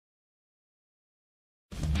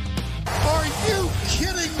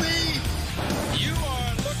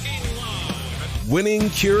Winning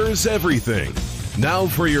cures everything. Now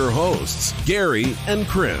for your hosts, Gary and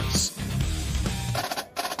Chris.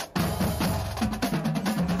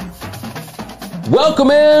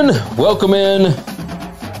 Welcome in.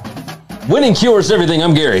 Winning cures everything.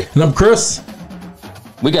 I'm Gary. And I'm Chris.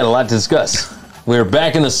 We got a lot to discuss. We're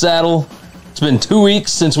back in the saddle. It's been 2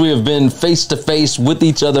 weeks since we have been face-to-face with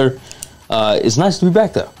each other. It's nice to be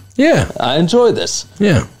back, though. Yeah. I enjoy this.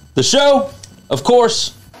 Yeah. The show, of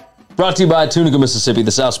course, brought to you by Tunica, Mississippi,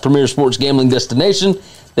 the South's premier sports gambling destination.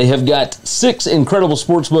 They have got 6 incredible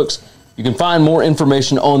sports books. You can find more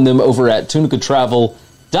information on them over at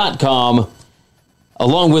tunicatravel.com,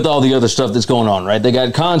 along with all the other stuff that's going on, right? They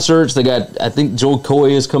got concerts. They got, I think Joel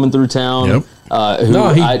Coy is coming through town. Yep.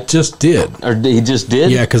 He just did. Or he just did?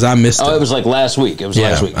 Yeah, because I missed it. Oh, it was like last week.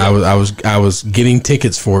 Last week. Yeah. I was getting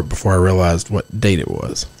tickets for it before I realized what date it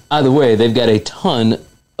was. Either way, they've got a ton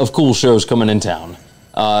of cool shows coming in town.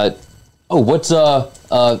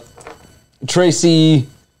 Tracy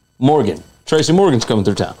Morgan. Tracy Morgan's coming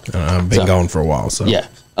through town. I've been gone for a while, so. Yeah.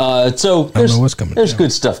 So there's, what's coming there's down.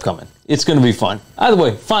 good stuff coming. It's going to be fun. Either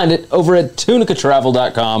way, find it over at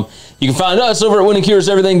tunicatravel.com. You can find us over at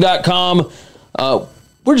winningcureseverything.com.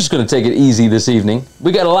 We're just going to take it easy this evening.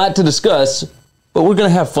 We got a lot to discuss, but we're going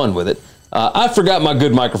to have fun with it. I forgot my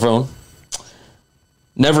good microphone.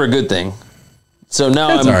 Never a good thing. So now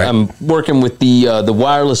I'm working with the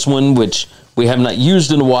wireless one, which we have not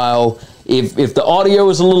used in a while. If the audio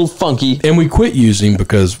is a little funky, And we quit using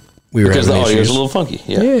because we were because the having audio is issues. a little funky,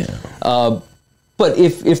 Yeah. But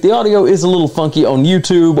if the audio is a little funky on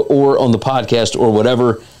YouTube or on the podcast or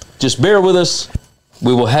whatever, just bear with us.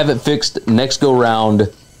 We will have it fixed next go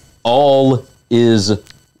round. All is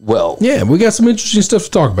well. Yeah, we got some interesting stuff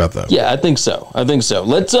to talk about, though. Yeah, I think so.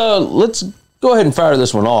 Let's go ahead and fire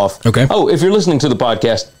this one off. Okay. Oh, if you're listening to the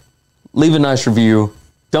podcast, leave a nice review.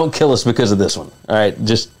 Don't kill us because of this one. All right,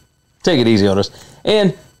 just take it easy on us.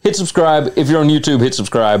 And hit subscribe. If you're on YouTube, hit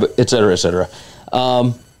subscribe, et cetera, et cetera.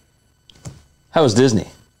 How was Disney?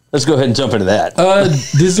 Let's go ahead and jump into that.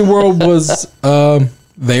 DisneyWorld was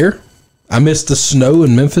there. I missed the snow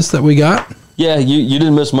in Memphis that we got. Yeah, you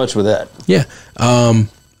didn't miss much with that. Yeah. I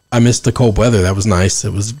missed the cold weather. That was nice.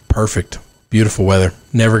 It was perfect. Beautiful weather.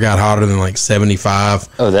 Never got hotter than like 75.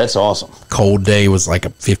 Oh, that's awesome. Cold day was like a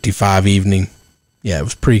 55 evening. Yeah, it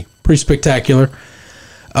was pretty spectacular.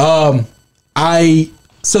 So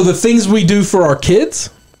the things we do for our kids.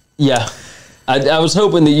 Yeah. I was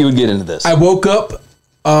hoping that you would get into this. I woke up.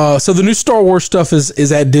 So the new Star Wars stuff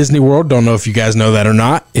is at Disney World. Don't know if you guys know that or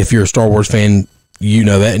not. If you're a Star Wars fan, you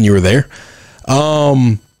know that and you were there.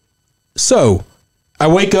 So I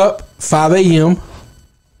wake up 5 a.m.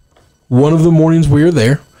 One of the mornings we are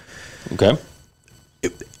there. Okay.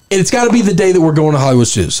 It's got to be the day that we're going to Hollywood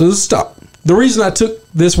Studios. So let's stop. The reason I took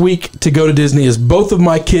this week to go to Disney is both of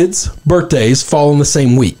my kids' birthdays fall in the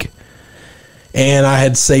same week. And I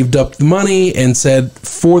had saved up the money and said,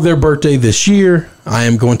 for their birthday this year, I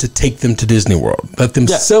am going to take them to Disney World. Let them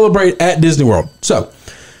celebrate at Disney World. So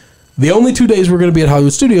the only 2 days we're going to be at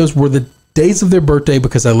Hollywood Studios were the days of their birthday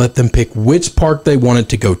because I let them pick which park they wanted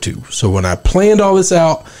to go to. So when I planned all this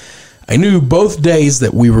out, I knew both days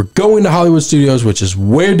that we were going to Hollywood Studios, which is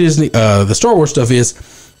where Disney, the Star Wars stuff is,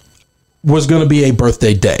 was going to be a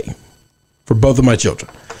birthday day for both of my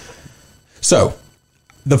children. So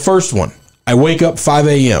the first one, I wake up 5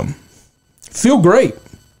 a.m. Feel great.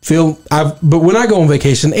 But when I go on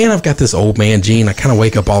vacation, and I've got this old man gene, I kind of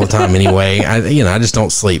wake up all the time anyway. I just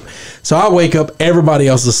don't sleep. So I wake up, everybody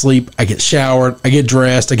else is asleep. I get showered, I get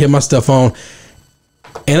dressed, I get my stuff on,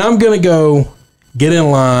 and I'm going to go get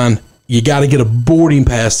in line. You got to get a boarding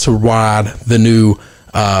pass to ride the new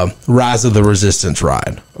Rise of the Resistance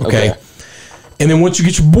ride. Okay. And then once you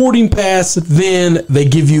get your boarding pass, then they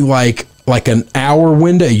give you like an hour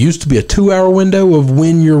window. It used to be a 2-hour window of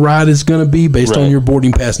when your ride is going to be based on your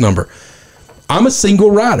boarding pass number. I'm a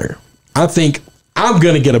single rider. I think I'm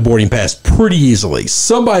going to get a boarding pass pretty easily.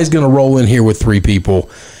 Somebody's going to roll in here with 3 people,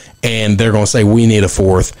 and they're going to say, we need a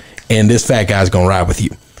 4th, and this fat guy's going to ride with you.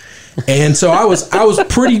 And so I was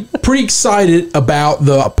pretty excited about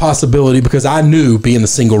the possibility because I knew, being the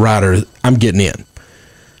single rider, I'm getting in.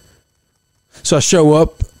 So I show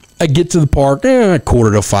up, I get to the park,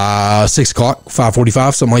 4:45, 6 o'clock,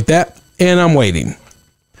 5:45, something like that, and I'm waiting.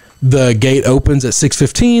 The gate opens at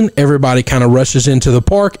 6:15. Everybody kind of rushes into the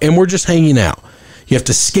park, and we're just hanging out. You have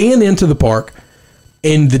to scan into the park,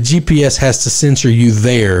 and the GPS has to censor you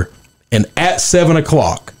there. And at 7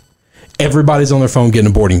 o'clock, everybody's on their phone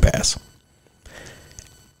getting a boarding pass.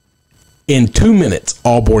 In 2 minutes,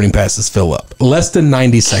 all boarding passes fill up. Less than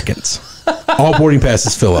 90 seconds. All boarding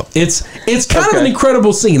passes fill up. It's kind of an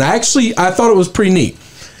incredible scene. I thought it was pretty neat.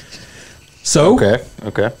 So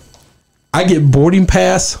Okay. I get boarding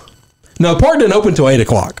pass. Now, the park didn't open until 8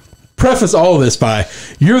 o'clock. Preface all of this by,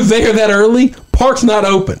 you're there that early, park's not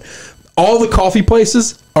open. All the coffee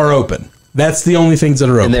places are open. That's the only things that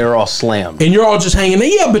are open. And they're all slammed. And you're all just hanging there.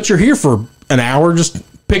 Yeah, but you're here for an hour. Just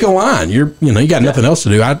pick a line. You got nothing else to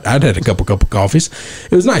do. I'd had a couple coffees.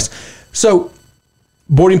 It was nice. So,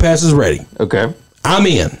 boarding pass is ready. Okay. I'm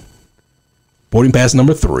in. Boarding pass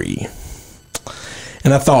number 3.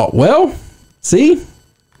 And I thought, well, see,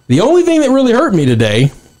 the only thing that really hurt me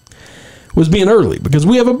today was being early because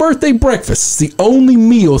we have a birthday breakfast. It's the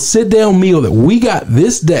only sit-down meal that we got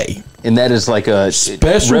this day. And that is like a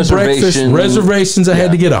special breakfast. Reservations I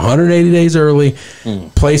had to get 180 days early.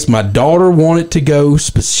 Place my daughter wanted to go.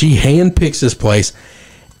 She handpicks this place.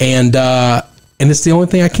 And it's the only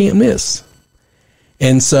thing I can't miss.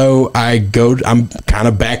 And so I'm kind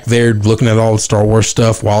of back there looking at all the Star Wars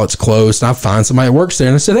stuff while it's closed. And I find somebody that works there.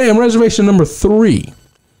 And I said, hey, I'm reservation number 3.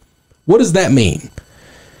 What does that mean?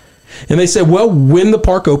 And they said, well, when the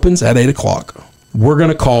park opens at 8 o'clock, we're going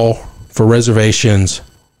to call for reservations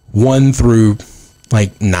 1 through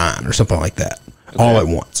like 9 or something like that, all at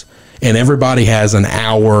once. And everybody has an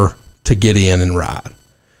hour to get in and ride.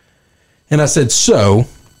 And I said, so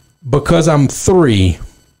because I'm 3,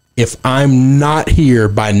 if I'm not here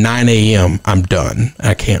by 9 a.m., I'm done.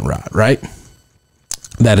 I can't ride, right?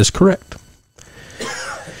 That is correct.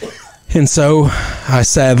 And so I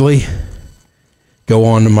sadly go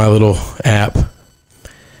on to my little app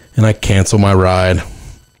and I cancel my ride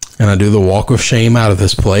and I do the walk of shame out of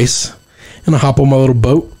this place and I hop on my little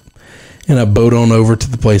boat and I boat on over to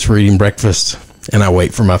the place for eating breakfast and I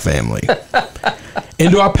wait for my family.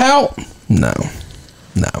 And do I pout? No.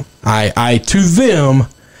 I to them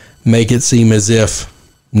make it seem as if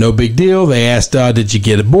no big deal. They asked, did you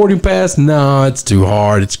get a boarding pass? No, it's too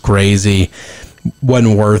hard. It's crazy.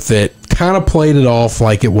 Wasn't worth it. Kind of played it off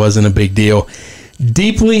like it wasn't a big deal.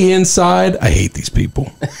 Deeply inside, I hate these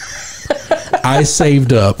people. I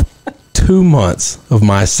saved up 2 months of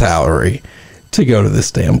my salary to go to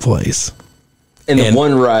this damn place. In the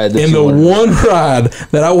one ride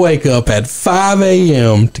that I wake up at 5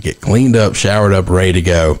 a.m. to get cleaned up, showered up, ready to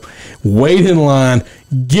go, wait in line,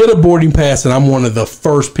 get a boarding pass, and I'm one of the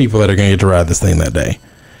first people that are going to get to ride this thing that day.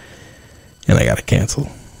 And I got to cancel.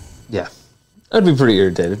 Yeah. I'd be pretty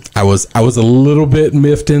irritated. I was a little bit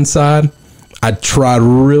miffed inside. I tried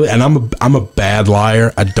really, and I'm a bad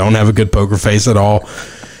liar. I don't have a good poker face at all.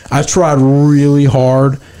 I tried really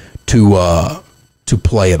hard to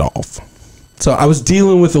play it off. So I was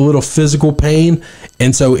dealing with a little physical pain,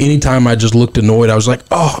 and so anytime I just looked annoyed, I was like,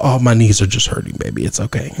 "Oh, my knees are just hurting, baby. It's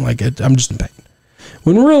okay. Like I'm just in pain."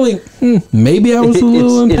 When really, maybe I was a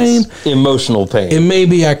little in pain, emotional pain, and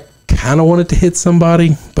maybe I kind of wanted to hit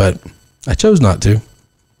somebody, but I chose not to.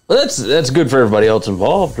 Well, that's good for everybody else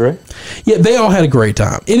involved, right? Yeah, they all had a great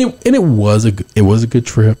time, and it was a good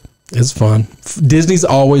trip. It's fun. Disney's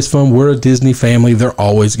always fun. We're a Disney family. They're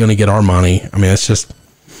always going to get our money. I mean, it's just.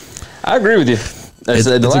 I agree with you.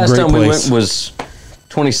 The last time we went was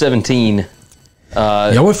 2017.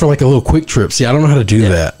 I went for like a little quick trip. See, I don't know how to do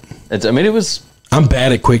that. It was. I'm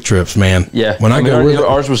bad at quick trips, man. Yeah. When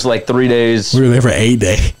ours was like 3 days. We were there for 8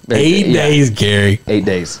 days. 8 days, Gary. 8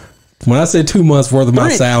 days. When I said 2 months worth of my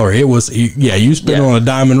salary, it was, you spent it on a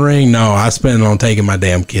diamond ring? No, I spent it on taking my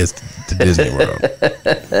damn kids to Disney World.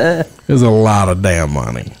 It was a lot of damn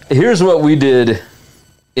money. Here's what we did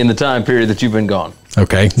in the time period that you've been gone.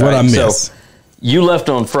 Okay, what I miss? So you left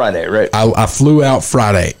on Friday, right? I flew out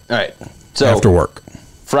Friday. All right. So after work.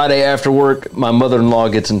 Friday after work, my mother-in-law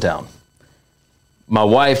gets in town. My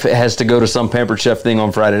wife has to go to some Pampered Chef thing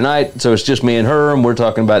on Friday night, so it's just me and her, and we're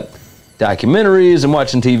talking about documentaries and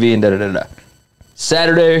watching TV and da-da-da-da.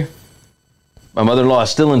 Saturday, my mother-in-law is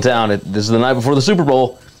still in town. This is the night before the Super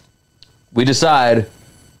Bowl. We decide,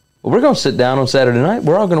 well, we're going to sit down on Saturday night.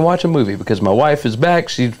 We're all going to watch a movie because my wife is back.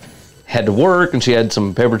 She had to work, and she had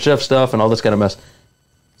some Pampered Chef stuff and all this kind of mess.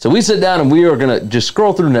 So we sit down, and we are going to just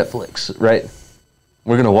scroll through Netflix, right?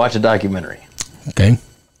 We're going to watch a documentary. Okay.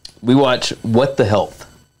 We watch What the Health.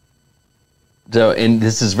 So, and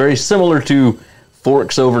this is very similar to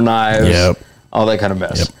Forks Over Knives, all that kind of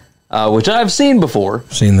mess, which I've seen before.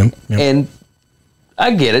 Seen them. Yep. And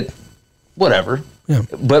I get it. Whatever. Yeah.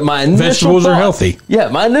 But my initial vegetables are healthy. Yeah,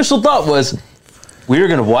 my initial thought was, we are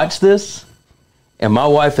going to watch this, and my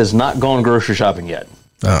wife has not gone grocery shopping yet.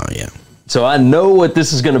 Oh, yeah. So I know what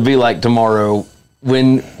this is going to be like tomorrow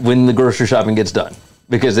when the grocery shopping gets done.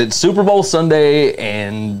 Because it's Super Bowl Sunday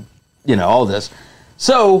and, all this.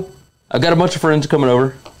 So I've got a bunch of friends coming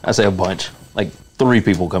over. I say a bunch, like 3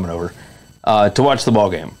 people coming over to watch the ball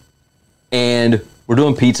game. And we're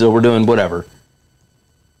doing pizza, we're doing whatever.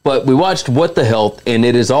 But we watched What the Health, and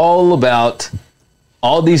it is all about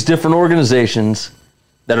all these different organizations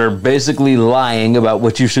that are basically lying about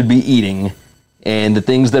what you should be eating and the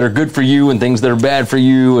things that are good for you and things that are bad for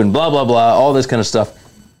you and blah, blah, blah, all this kind of stuff.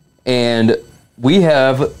 And we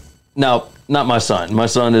have, now, not my son. My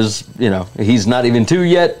son is, he's not even 2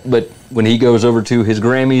 yet, but when he goes over to his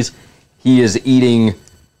Grammys, he is eating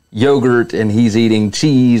yogurt and he's eating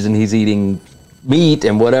cheese and he's eating meat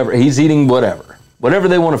and whatever. He's eating whatever. Whatever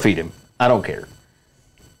they want to feed him. I don't care.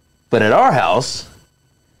 But at our house,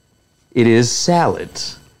 it is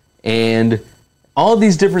salads and all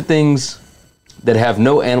these different things that have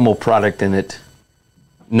no animal product in it,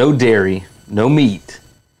 no dairy, no meat.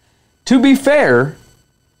 To be fair,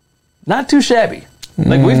 not too shabby.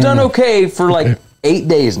 Like, we've done okay for like 8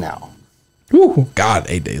 days now. Ooh, God,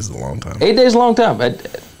 8 days is a long time. 8 days is a long time.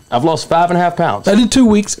 I've lost 5.5 pounds. I did 2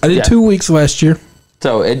 weeks. I did 2 weeks last year.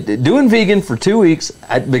 So doing vegan for 2 weeks,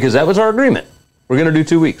 because that was our agreement. We're going to do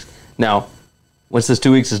 2 weeks. Now, once this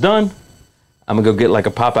 2 weeks is done, I'm going to go get like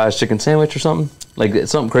a Popeye's chicken sandwich or something. Like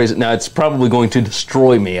something crazy. Now, it's probably going to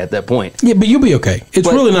destroy me at that point. Yeah, but you'll be okay. It's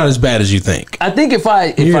really not as bad as you think. I think if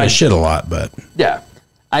I shit a lot, but yeah,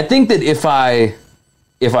 I think that if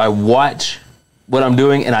I watch what I'm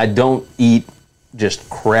doing and I don't eat just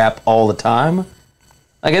crap all the time,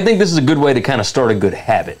 like I think this is a good way to kind of start a good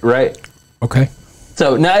habit, right? Okay.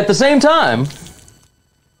 So now at the same time,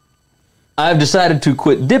 I've decided to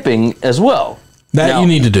quit dipping as well. That you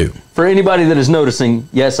need to do. For anybody that is noticing,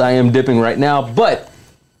 yes, I am dipping right now, but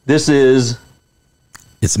this is...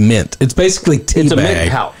 It's mint. It's basically tea bag. It's a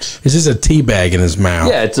mint pouch. It's just a tea bag in his mouth.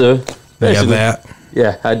 Yeah, it's a... You have that?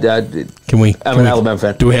 Yeah. I'm an Alabama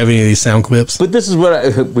fan. Do we have any of these sound clips? But this is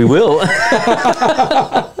what we will.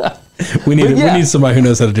 we need somebody who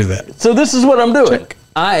knows how to do that. So this is what I'm doing.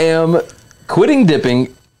 I am quitting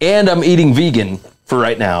dipping and I'm eating vegan for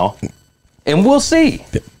right now. And we'll see.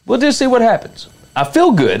 We'll just see what happens. I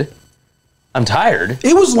feel good. I'm tired.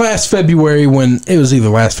 It was last February it was either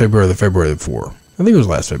last February or the February before. I think it was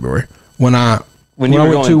last February when I went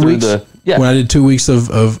 2 weeks. When I did 2 weeks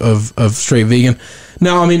of straight vegan.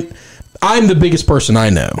 Now, I mean, I'm the biggest person I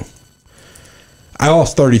know. I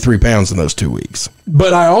lost 33 pounds in those 2 weeks.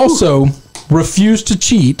 But I also refused to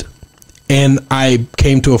cheat, and I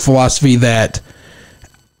came to a philosophy that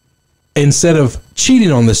instead of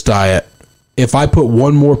cheating on this diet, if I put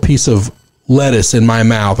one more piece of lettuce in my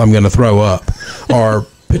mouth, I'm going to throw up, or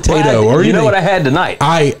potato, or anything. You know what I had tonight?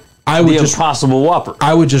 I would the Impossible Whopper.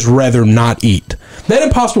 I would just rather not eat. That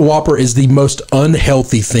Impossible Whopper is the most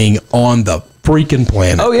unhealthy thing on the freaking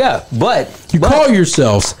planet. Oh yeah, but you call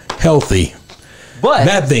yourselves healthy, but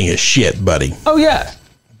that thing is shit, buddy. Oh yeah,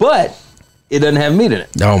 but it doesn't have meat in it.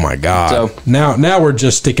 Oh my God! So now we're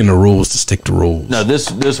just sticking to rules to stick to rules. No,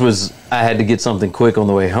 this was I had to get something quick on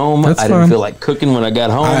the way home. That's I fine. didn't feel like cooking when I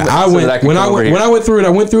got home. When I went through it, I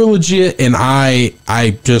went through it legit, and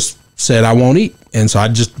I just said I won't eat, and so I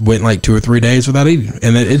just went like 2 or 3 days without eating,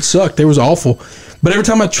 and it sucked. It was awful. But every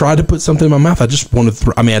time I tried to put something in my mouth, I just want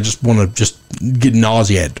to just get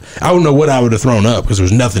nauseated. I don't know what I would have thrown up because there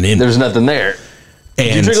was nothing in it. There's nothing there.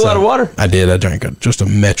 Did you drink a lot of water? I did. I drank just a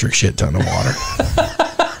metric shit ton of water.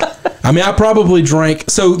 I mean, I probably drank.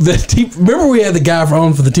 So remember we had the guy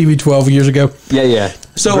on for the TB12 years ago? Yeah.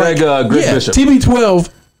 So Greg Bishop. TB12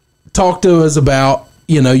 talked to us about,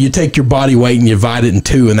 you take your body weight and you divide it in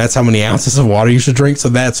 2, and that's how many ounces of water you should drink. So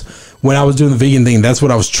that's when I was doing the vegan thing. That's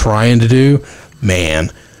what I was trying to do. Man,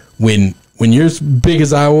 when you're as big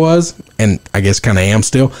as I was, and I guess kind of am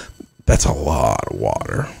still, that's a lot of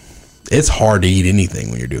water. It's hard to eat anything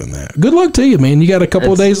when you're doing that. Good luck to you, man. You got a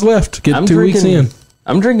couple of days left to get 2 weeks in.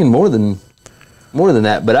 I'm drinking more than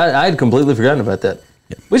that, but I had completely forgotten about that.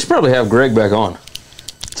 Yeah. We should probably have Greg back on.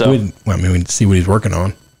 So, we need to see what he's working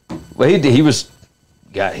on. Well,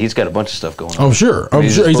 he's got a bunch of stuff going on. I'm sure.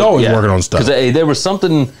 He's always working on stuff. Because there was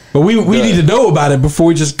something. But we need to know about it before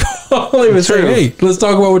we just call him and say, hey, let's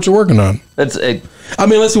talk about what you're working on.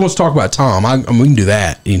 Unless he wants to talk about Tom. We can do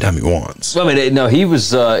that anytime he wants. Well, no, he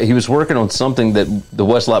was working on something that the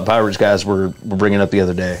West Lot Pirates guys were bringing up the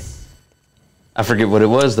other day. I forget what it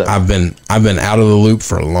was, though. I've been out of the loop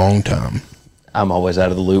for a long time. I'm always out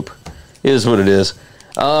of the loop. It is what it is.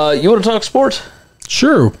 You want to talk sports?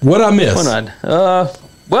 Sure. What'd I miss? Why not?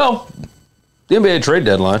 Well, the NBA trade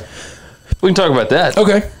deadline. We can talk about that.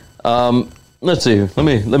 Okay. Let's see. Let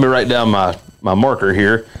me write down my marker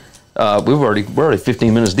here. We're already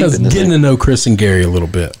 15 minutes deep in this. Getting to know Chris and Gary a little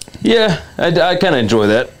bit. Yeah, I kind of enjoy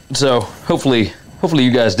that. So hopefully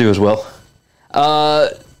you guys do as well.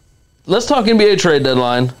 let's talk NBA trade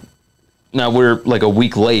deadline. Now, we're like a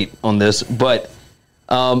week late on this, but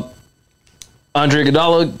Andre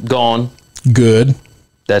Iguodala gone. Good.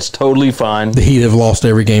 That's totally fine. The Heat have lost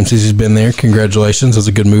every game since he's been there. Congratulations. That's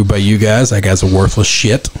a good move by you guys. That guy's a worthless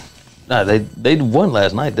shit. No, they won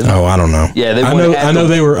last night, didn't they? Oh, I don't know. Yeah, they won. I know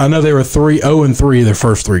they were 0-3 their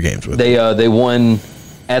first 3 games with They won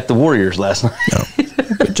at the Warriors last night. No.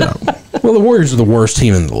 Good job. Well, the Warriors are the worst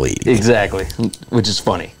team in the league. Exactly, which is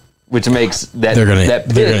funny. Which makes that they're gonna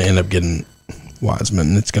pick, end up getting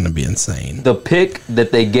Wiseman. It's gonna be insane. The pick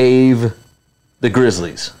that they gave the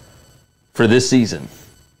Grizzlies for this season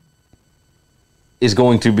is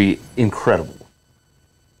going to be incredible.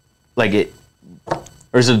 Like it,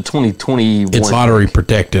 or is it a 2021? It's lottery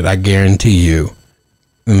protected. I guarantee you.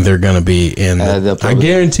 And they're gonna be in. I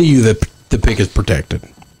guarantee you that the pick is protected.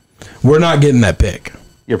 We're not getting that pick.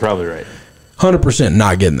 You're probably right. 100%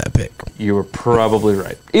 not getting that pick. You were probably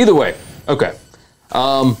right. Either way, okay.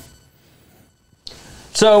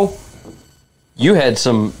 So you had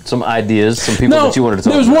some ideas, some people that you wanted to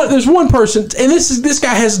talk about. There's one person, and this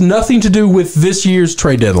guy has nothing to do with this year's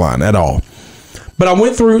trade deadline at all. But I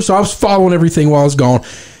went through, so I was following everything while I was gone,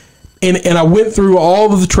 and I went through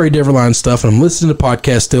all of the trade deadline stuff, and I'm listening to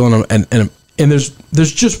podcasts still, and there's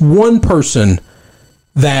just one person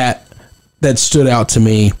that stood out to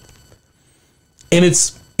me. And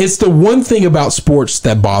it's the one thing about sports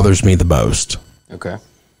that bothers me the most. Okay.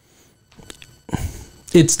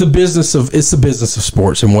 It's the business of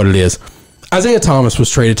sports and what it is. Isaiah Thomas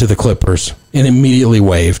was traded to the Clippers and immediately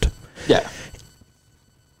waived. Yeah.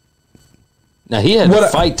 Now he had to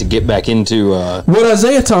fight to get back into what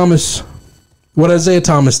Isaiah Thomas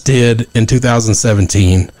did in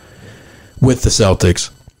 2017 with the Celtics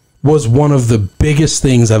was one of the biggest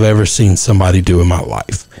things I've ever seen somebody do in my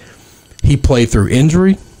life. He played through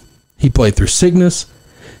injury. He played through sickness.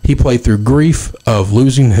 He played through grief of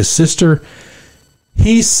losing his sister.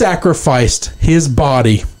 He sacrificed his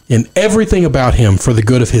body and everything about him for the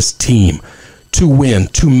good of his team to win,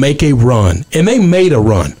 to make a run. And they made a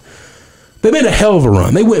run. They made a hell of a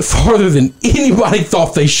run. They went farther than anybody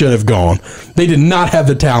thought they should have gone. They did not have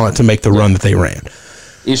the talent to make the run that they ran.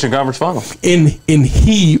 Eastern Conference Finals. And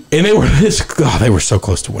they were so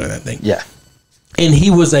close to winning that thing. Yeah. And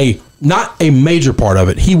he was not a major part of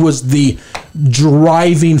it. He was the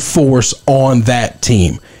driving force on that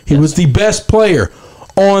team. He was the best player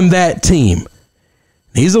on that team.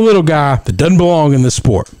 He's a little guy that doesn't belong in this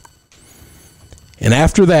sport. And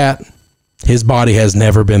after that, his body has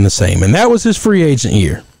never been the same. And that was his free agent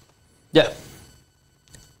year. Yeah.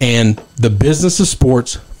 And the business of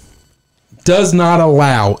sports does not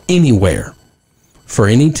allow anywhere for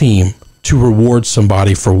any team to reward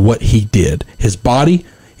somebody for what he did. His body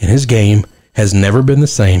and his game has never been the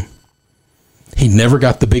same. He never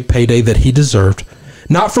got the big payday that he deserved.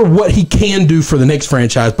 Not for what he can do for the next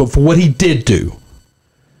franchise, but for what he did do.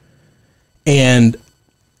 And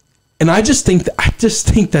I just think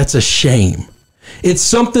that's a shame. It's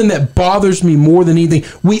something that bothers me more than anything.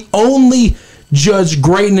 We only judge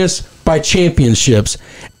greatness by championships,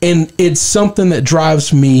 and it's something that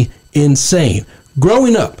drives me insane.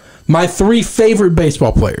 Growing up, my 3 favorite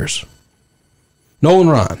baseball players, Nolan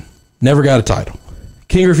Ryan, never got a title.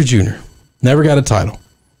 King Griffey Jr., never got a title.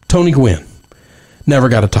 Tony Gwynn, never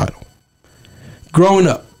got a title. Growing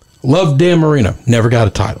up, loved Dan Marino, never got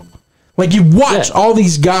a title. Like, you watch all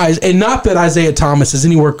these guys, and not that Isaiah Thomas is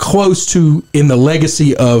anywhere close to in the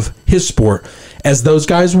legacy of his sport as those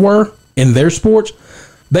guys were in their sports.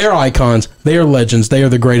 They're icons. They are legends. They are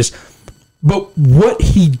the greatest. But what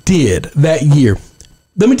he did that year,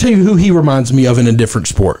 let me tell you who he reminds me of in a different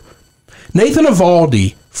sport. Nathan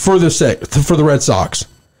Eovaldi for the Red Sox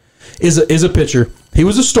is a pitcher. He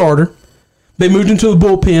was a starter. They moved into the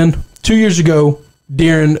bullpen 2 years ago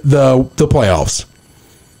during the playoffs.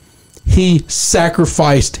 He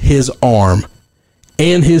sacrificed his arm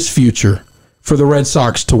and his future for the Red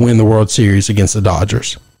Sox to win the World Series against the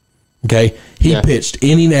Dodgers. Okay? He pitched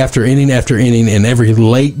inning after inning after inning in every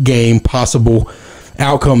late game possible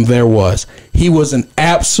outcome there was. He was an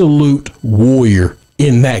absolute warrior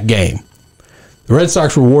in that game. The Red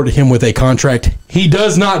Sox rewarded him with a contract he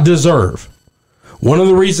does not deserve. One of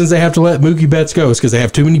the reasons they have to let Mookie Betts go is because they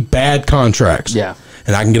have too many bad contracts. Yeah.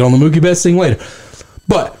 And I can get on the Mookie Betts thing later.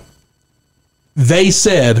 But they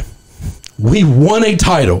said, we won a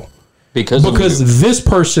title because this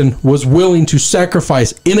person was willing to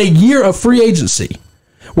sacrifice in a year of free agency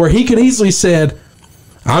where he could easily said,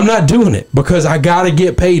 I'm not doing it because I got to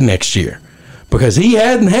get paid next year. Because he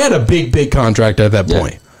hadn't had a big contract at that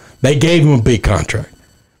point. They gave him a big contract.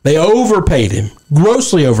 They overpaid him,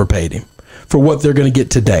 grossly overpaid him for what they're going to get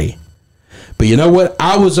today. But you know what?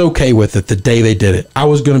 I was okay with it the day they did it. I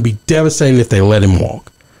was going to be devastated if they let him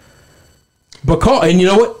walk. And you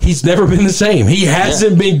know what? He's never been the same. He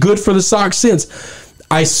hasn't been good for the Sox since.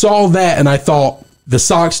 I saw that and I thought the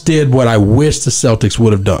Sox did what I wish the Celtics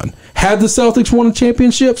would have done. Have the Celtics won a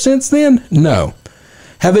championship since then? No.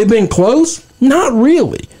 Have they been close? Not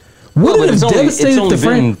really. Wouldn't have devastated the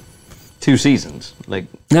been 2 seasons.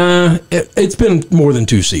 It's been more than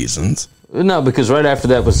 2 seasons. No, because right after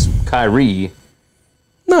that was Kyrie.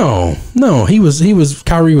 No,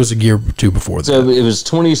 Kyrie was a year or 2 before that. So it was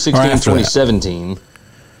 2016, 2017,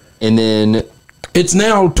 and then it's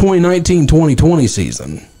now 2019, 2020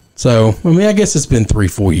 season. So, I mean, I guess it's been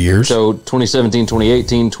 3-4 years. So 2017,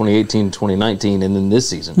 2018, 2018, 2019, and then this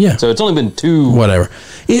season. Yeah. So it's only been 2. Whatever.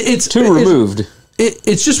 It's 2 removed.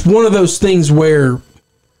 It's just one of those things where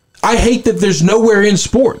I hate that there's nowhere in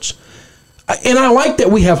sports. And I like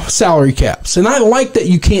that we have salary caps. And I like that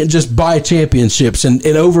you can't just buy championships and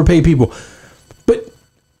overpay people. But,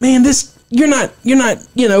 man, you're not paying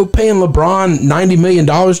LeBron $90 million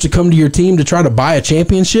to come to your team to try to buy a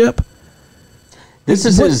championship.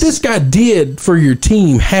 This guy did for your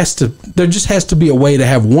team there just has to be a way to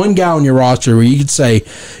have one guy on your roster where you could say,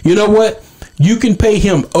 you know what, you can pay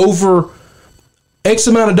him over X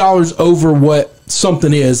amount of dollars over what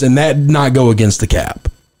something is, and that not go against the cap.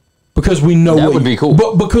 Because we know that would be cool.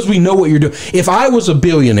 But because we know what you're doing. If I was a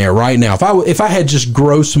billionaire right now, if I had just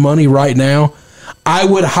gross money right now, I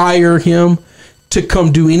would hire him to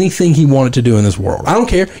come do anything he wanted to do in this world. I don't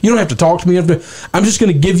care. You don't have to talk to me. I'm just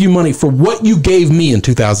going to give you money for what you gave me in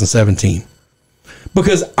 2017.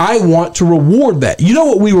 Because I want to reward that. You know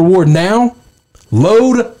what we reward now?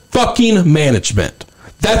 Load fucking management.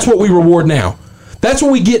 That's what we reward now. That's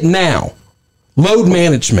what we get now. Load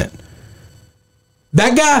management.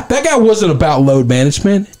 That guy wasn't about load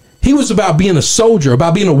management. He was about being a soldier,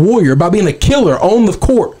 about being a warrior, about being a killer on the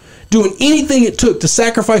court, doing anything it took to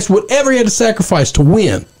sacrifice whatever he had to sacrifice to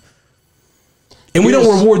win. And we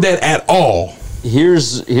don't reward that at all.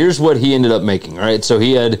 Here's what he ended up making, all right? So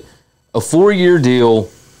he had a 4-year deal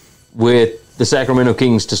with the Sacramento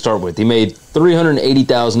Kings to start with. He made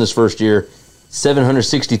 $380,000 his first year,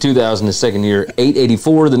 $762,000 his second year,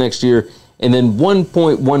 $884,000 the next year, and then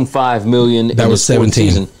 $1.15 million in his 17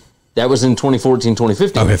 season. That was in 2014,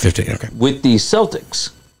 2015. Okay, 15. Okay. With the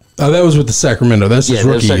Celtics. Oh, that was with the Sacramento. That's his rookie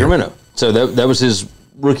that was Sacramento. Year. So that was his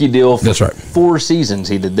rookie deal. That's right. 4 seasons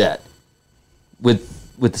he did that. With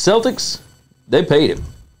the Celtics, they paid him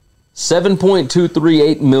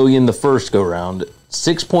 $7.238 million the first go round,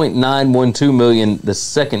 $6.912 million the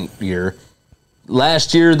second year.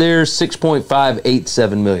 Last year there,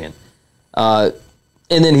 $6.587 million.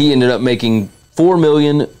 And then he ended up making $4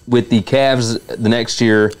 million with the Cavs the next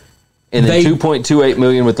year, and then $2.28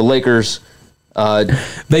 million with the Lakers.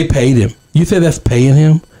 They paid him. You think that's paying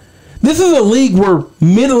him? This is a league where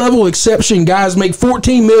mid-level exception guys make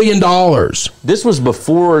 $14 million. This was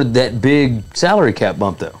before that big salary cap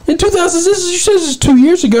bump, though. In 2000, you said this is 2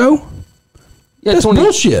 years ago. Yeah, that's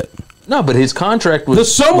bullshit. No, but his contract was... The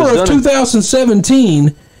summer of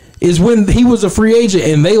 2017 is when he was a free agent,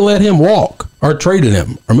 and they let him walk, or traded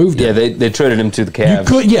him, or moved him. Yeah, they traded him to the Cavs.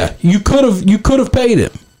 You could have paid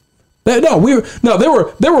him. There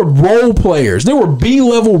were role players. There were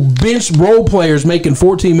B-level bench role players making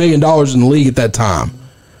 $14 million in the league at that time.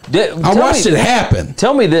 I watched it happen.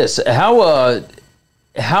 Tell me this: how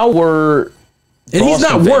were and he's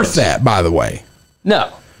not worth that, by the way.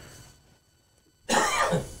 No.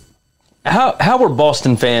 How were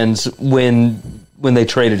Boston fans when they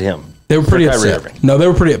traded him? They were pretty upset. No, they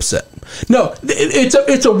were pretty upset. No,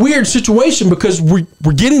 it's a weird situation because we're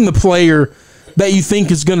getting the player that you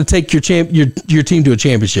think is going to take your team to a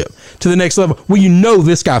championship, to the next level. Well, you know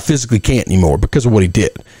this guy physically can't anymore because of what he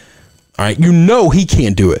did. All right, you know he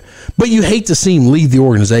can't do it. But you hate to see him leave the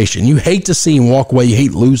organization. You hate to see him walk away. You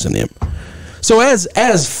hate losing him. So as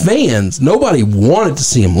fans, nobody wanted to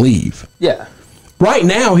see him leave. Yeah. Right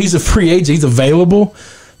now, he's a free agent. He's available.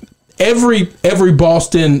 Every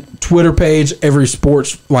Boston Twitter page, every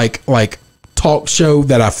sports like talk show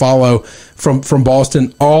that I follow from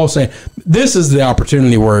Boston, all saying this is the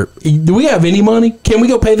opportunity where, do we have any money? Can we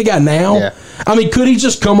go pay the guy now? Yeah. I mean, could he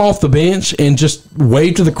just come off the bench and just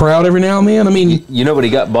wave to the crowd every now and then? I mean, you know what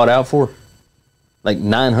he got bought out for? Like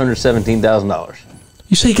 $917,000.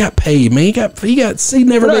 You say he got paid, man. He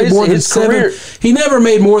never made more than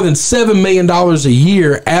 $7 million a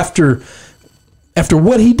year after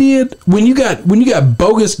what he did. When you got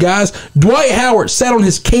bogus guys, Dwight Howard sat on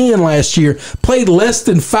his can last year, played less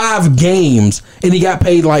than 5 games, and he got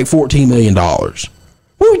paid like $14 million. What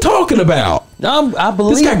are we talking about? I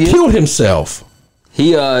believe this guy killed himself.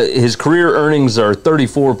 His career earnings are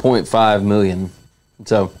 $34.5 million.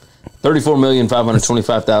 So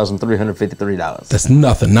 $34,525,353. That's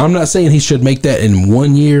nothing. Now I'm not saying he should make that in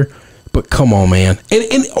 1 year, but come on, man.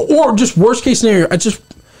 Or just worst case scenario,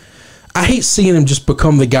 I hate seeing him just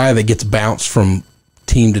become the guy that gets bounced from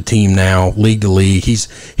team to team now, league to league.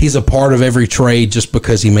 He's a part of every trade just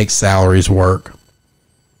because he makes salaries work.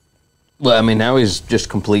 Well, I mean, now he's just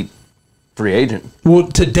complete free agent. Well,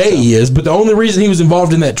 today he is, but the only reason he was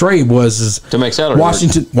involved in that trade was to make salary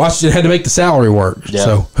Washington had to make the salary work. Yeah.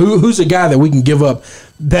 So who's a guy that we can give up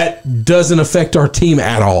that doesn't affect our team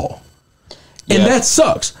at all? And that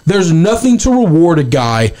sucks. There's nothing to reward a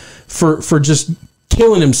guy for just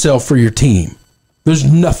killing himself for your team. There's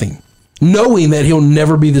nothing. Knowing that he'll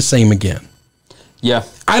never be the same again. Yeah.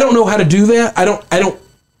 I don't know how to do that. I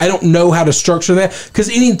don't know how to structure that, because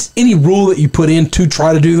any rule that you put in to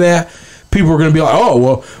try to do that, people are going to be like, oh,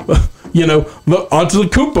 well,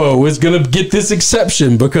 Antetokounmpo is going to get this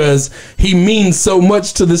exception because he means so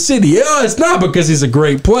much to the city. Yeah, it's not because he's a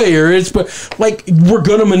great player. It's we're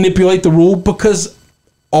going to manipulate the rule because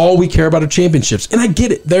all we care about are championships. And I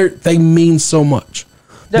get it. They mean so much.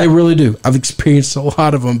 Yeah. They really do. I've experienced a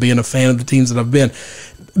lot of them being a fan of the teams that I've been.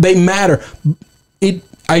 They matter.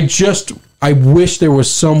 I wish there was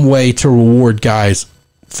some way to reward guys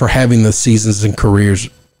for having the seasons and careers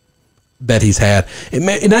that he's had.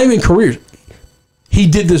 Not even careers. He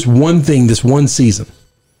did this one thing, this one season.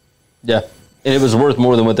 Yeah. And it was worth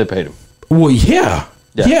more than what they paid him. Well, yeah.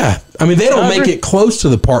 I mean, they don't make it close to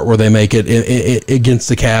the part where they make it against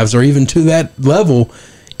the Cavs or even to that level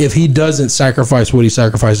if he doesn't sacrifice what he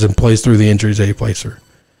sacrifices and plays through the injuries that he plays through.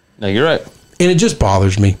 No, you're right. And it just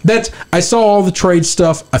bothers me. I saw all the trade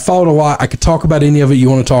stuff. I followed a lot. I could talk about any of it you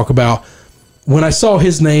want to talk about. When I saw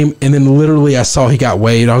his name and then literally I saw he got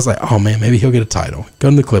waived, I was like, oh, man, maybe he'll get a title. Go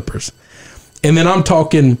to the Clippers. And then I'm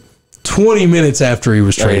talking 20 minutes after he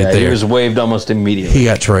was traded there. He was waived almost immediately.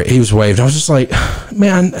 He was waived. I was just like,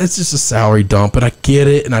 man, it's just a salary dump. And I get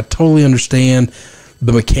it, and I totally understand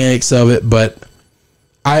the mechanics of it, but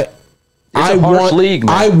I league,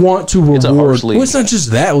 man. I want to reward. It's a harsh league. Well, it's not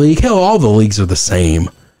just that league. Hell, all the leagues are the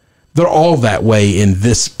same. They're all that way in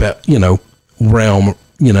this, realm.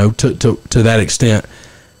 To that extent.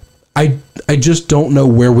 I just don't know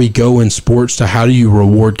where we go in sports to how do you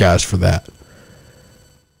reward guys for that.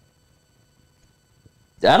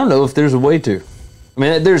 I don't know if there's a way to. I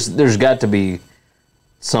mean, there's got to be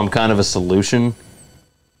some kind of a solution,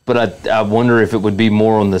 but I wonder if it would be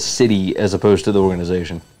more on the city as opposed to the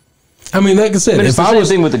organization. I mean, like I said, it's the same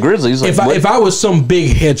thing with the Grizzlies. If I was some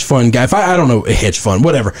big hedge fund guy, I don't know, a hedge fund,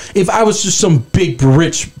 whatever. If I was just some big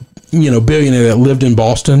rich, billionaire that lived in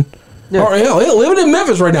Boston, or hell, living in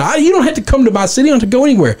Memphis right now, you don't have to come to my city. You don't have to go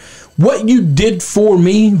anywhere. What you did for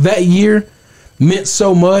me that year meant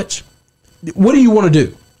so much. What do you want to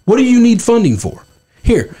do? What do you need funding for?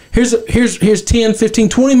 Here's 10, 15,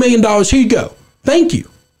 $20 million. Here you go. Thank you.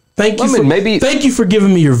 Thank you for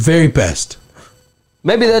giving me your very best.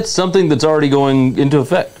 Maybe that's something that's already going into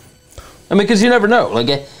effect. I mean, because you never know.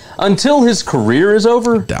 Until his career is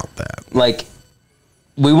over, I doubt that.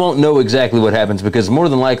 We won't know exactly what happens because more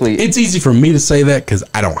than likely, it's easy for me to say that because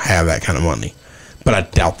I don't have that kind of money, but I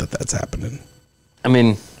doubt that that's happening. I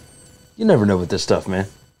mean, you never know with this stuff, man.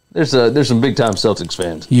 There's some big time Celtics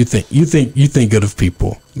fans. You think good of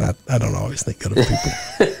people. I don't always think good of people.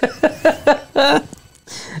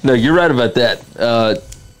 No, you're right about that. All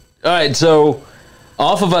right, so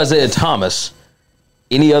off of Isaiah Thomas,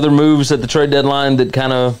 any other moves at the trade deadline that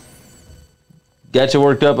kind of got you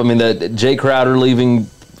worked up? I mean, that Jay Crowder leaving,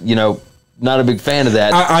 not a big fan of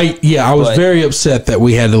that. I was very upset that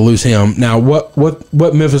we had to lose him. Now,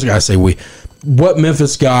 what Memphis got? What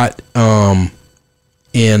Memphis got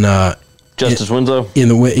in Justice Winslow in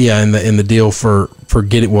the deal for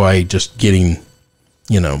getting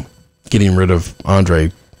rid of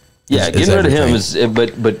Andre. Getting rid of him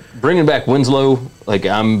but bringing back Winslow,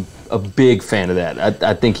 I'm a big fan of that.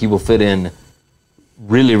 I think he will fit in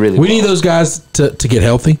really, really well. We need those guys to get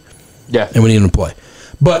healthy. Yeah. And we need them to play.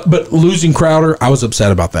 But losing Crowder, I was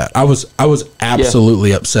upset about that. I was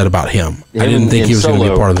absolutely upset about him. I didn't think he was going to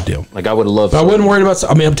be a part of the deal. I would have loved. I wasn't worried about.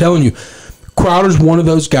 I mean, I'm telling you, Crowder's one of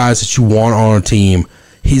those guys that you want on a team.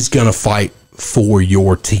 He's going to fight for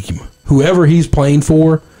your team. Whoever he's playing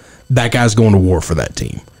for, that guy's going to war for that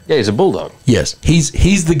team. Yeah, he's a bulldog. Yes,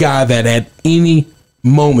 he's the guy that at any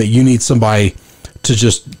moment you need somebody to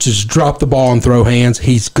just drop the ball and throw hands,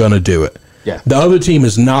 he's gonna do it. Yeah. The other team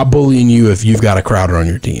is not bullying you if you've got a Crowder on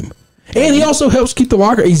your team. And he also helps keep the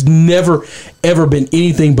locker. He's never, ever been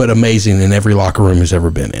anything but amazing in every locker room he's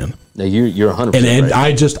ever been in. No, you're 100%. And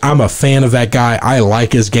right. I'm a fan of that guy. I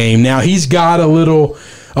like his game. Now he's got a little.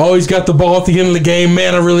 Oh, he's got the ball at the end of the game.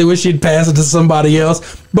 Man, I really wish he'd pass it to somebody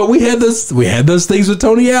else. But we had those things with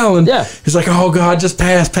Tony Allen. Yeah. He's like, oh God, just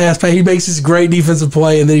pass. He makes this great defensive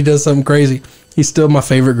play, and then he does something crazy. He's still my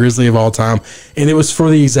favorite Grizzly of all time, and it was for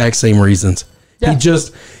the exact same reasons. Yeah.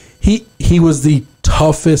 He was the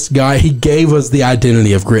toughest guy. He gave us the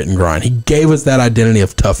identity of grit and grind. He gave us that identity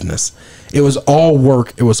of toughness. It was all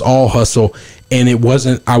work. It was all hustle, and it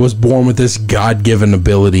wasn't. I was born with this God-given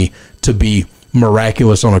ability to be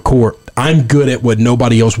miraculous on a court. I'm good at what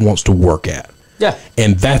nobody else wants to work at. Yeah.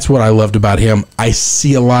 And that's what I loved about him. I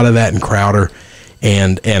see a lot of that in Crowder,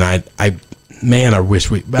 and I wish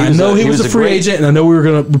I know he was a free agent, and I know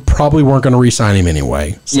we probably weren't going to re-sign him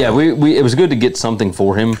anyway. So. Yeah, we it was good to get something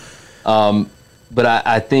for him, but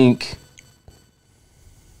I think.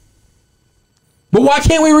 But why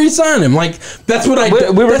can't we re-sign him? Like, that's what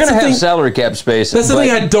we were going to have salary cap space. That's the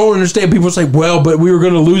thing I don't understand. People say, well, but we were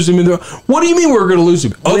going to lose him. What do you mean we were going to lose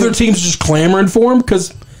him? Other teams just clamoring for him?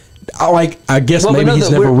 Because, I guess maybe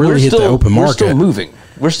he's never really hit the open market. We're still moving.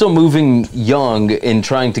 We're still moving young and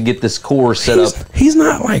trying to get this core set up. He's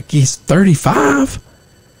not like he's 35.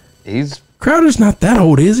 Crowder's not that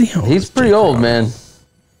old, is he? He's pretty old, man.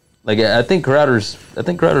 Like, I think Crowder's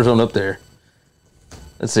on up there.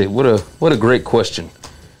 Let's see. What a great question.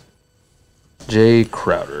 Jay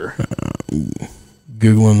Crowder.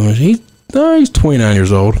 Googling the he's 29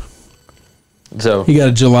 years old. So he got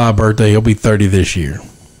a July birthday. He'll be 30 this year.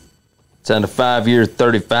 Signed a 5-year,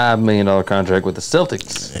 $35 million contract with the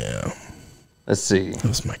Celtics. Yeah. Let's see.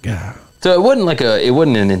 That's my guy. So it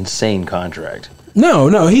wasn't an insane contract.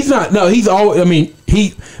 No, he's not. No, he's all. I mean,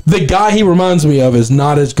 the guy he reminds me of is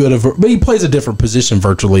not as good of, but he plays a different position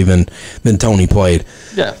virtually than Tony played.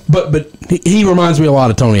 Yeah, but he reminds me a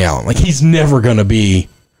lot of Tony Allen. Like, he's never going to be,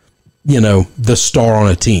 the star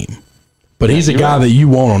on a team, but he's a guy that you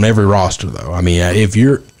want on every roster, though. I mean, if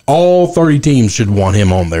you're all 30 teams should want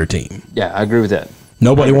him on their team. Yeah, I agree with that.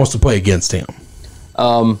 Nobody wants to play against him.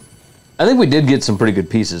 I think we did get some pretty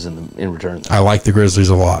good pieces in return, though. I like the Grizzlies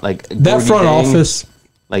a lot. Like that front office.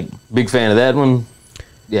 Like, big fan of that one.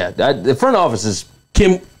 Yeah, the front office is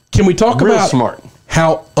Can we talk real about smart.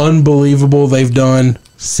 How unbelievable they've done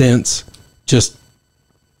since just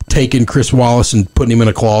taking Chris Wallace and putting him in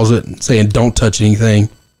a closet and saying, don't touch anything?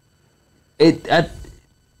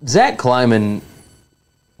 Zach Kleiman,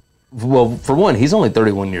 well, for one, he's only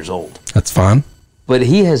 31 years old. That's fine. But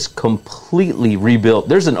he has completely rebuilt.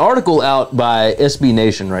 There's an article out by SB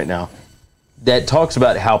Nation right now that talks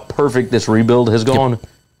about how perfect this rebuild has gone. Yep.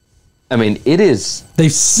 I mean, it is.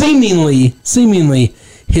 They've seemingly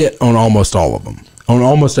hit on almost all of them, on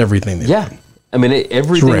almost everything they've done. I mean,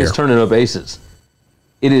 everything is turning up aces.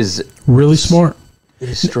 It is really smart. It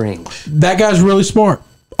is strange. That guy's really smart.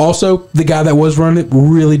 Also, the guy that was running it,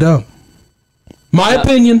 really dumb. My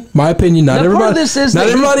opinion. Not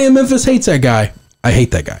everybody in Memphis hates that guy. I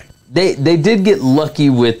hate that guy. They did get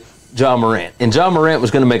lucky with Ja Morant, and Ja Morant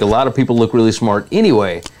was going to make a lot of people look really smart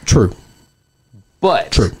anyway. True.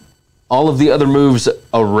 But all of the other moves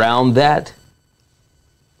around that,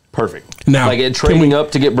 perfect. Now, like trading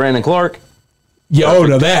up to get Brandon Clark. Yeah,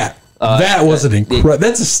 that wasn't incredible.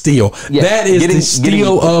 That's a steal. Yeah, that is the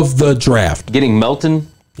steal of the draft. Getting Melton,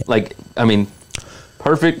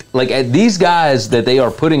 perfect. Like, these guys that they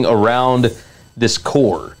are putting around this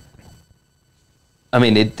core. I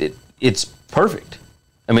mean, it's perfect.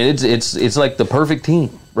 I mean, it's like the perfect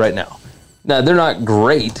team right now. Now, they're not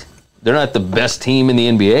great. They're not the best team in the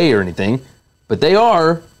NBA or anything, but they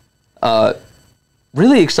are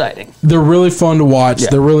really exciting. They're really fun to watch. Yeah.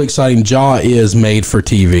 They're really exciting. Ja is made for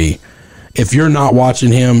TV. If you're not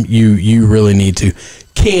watching him, you really need to.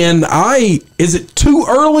 Is it too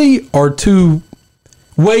early or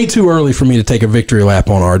way too early for me to take a victory lap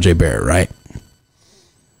on RJ Barrett, right?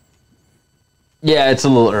 Yeah, it's a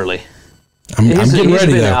little early. I'm getting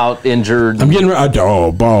ready, been though. Out injured. I'm getting ready.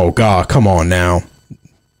 Oh, God, come on now.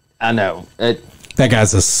 I know. That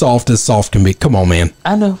guy's as soft can be. Come on, man.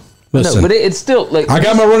 I know. Listen, no, but it's still like I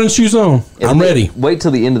got my running shoes on. I'm ready. Wait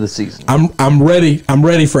till the end of the season. I'm ready. I'm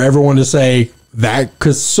ready for everyone to say that,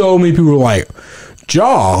 because so many people are like,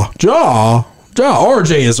 RJ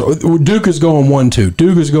Duke is going 1-2.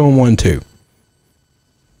 Duke is going 1-2.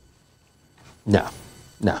 No,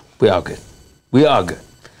 we all good.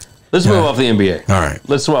 Let's move off the NBA. All right.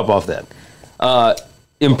 Let's swap off that.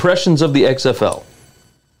 Impressions of the XFL.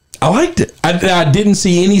 I liked it. I didn't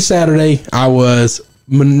see any Saturday. I was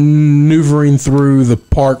maneuvering through the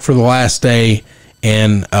park for the last day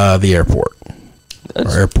and the airport.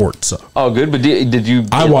 Our airport sucked. Oh, good. But did you?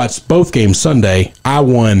 I watched both games Sunday. I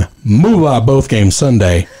won moolah both games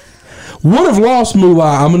Sunday. Would have lost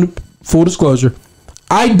moolah. I'm going to, full disclosure,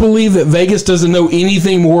 I believe that Vegas doesn't know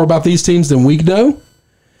anything more about these teams than we know.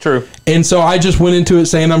 True. And so I just went into it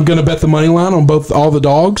saying I'm going to bet the money line on all the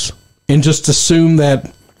dogs and just assume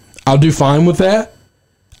that I'll do fine with that.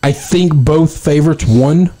 I think both favorites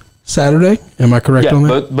won Saturday. Am I correct on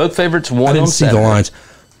that? Both favorites won on Saturday. I didn't see the lines.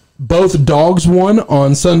 Both dogs won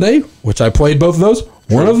on Sunday, which I played both of those. True.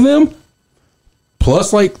 One of them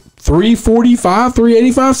plus like 345,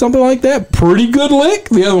 385, something like that. Pretty good lick.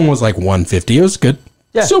 The other one was like 150. It was good.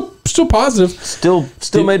 Yeah. Still positive. Still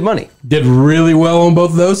made money. Did really well on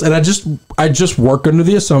both of those. And I just work under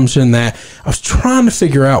the assumption that I was trying to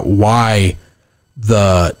figure out why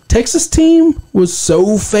the Texas team was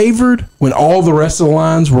so favored when all the rest of the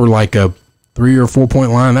lines were like a 3 or 4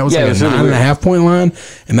 point line. That was like a 9.5 point line,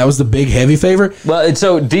 and that was the big heavy favorite. Well, and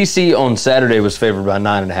so DC on Saturday was favored by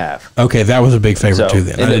 9.5. Okay, that was a big favorite too.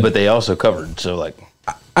 Then, but they also covered. So like,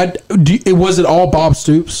 was it all Bob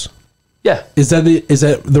Stoops? Yeah. Is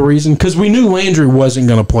that the reason? Because we knew Landry wasn't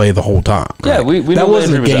going to play the whole time. Right? Yeah, we that knew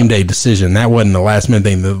wasn't Landry a game day decision. That wasn't the last minute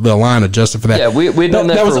thing. The line adjusted for that. Yeah, we done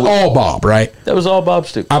that. That was all Bob, right? That was all Bob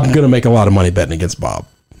Stoops. I'm going to make a lot of money betting against Bob.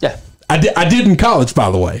 Yeah. I did in college,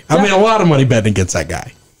 by the way. I made a lot of money betting against that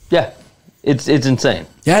guy. Yeah. It's insane.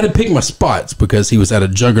 Yeah, I had to pick my spots because he was at a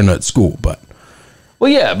juggernaut school, but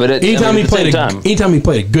anytime he played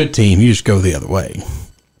a good team, you just go the other way.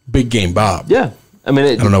 Big game Bob. Yeah. I mean,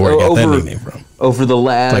 I don't know where he got that nickname from. Over the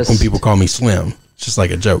last, it's like when people call me Slim. It's just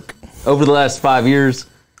like a joke. Over the last 5 years,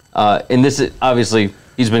 and this is, obviously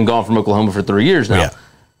he's been gone from Oklahoma for 3 years now. Yeah.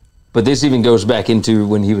 But this even goes back into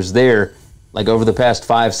when he was there. Like over the past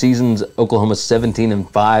 5 seasons, Oklahoma's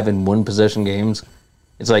 17-5 in one possession games.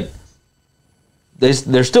 It's like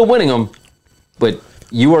they're still winning them, but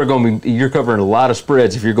you're covering a lot of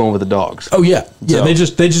spreads if you're going with the dogs. Oh yeah, yeah.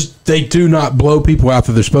 So, they do not blow people out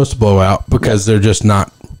that they're supposed to blow out because they're just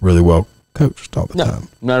not really well coached all the time.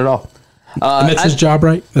 Not at all. And that's his job,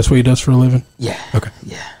 right? That's what he does for a living. Yeah. Okay.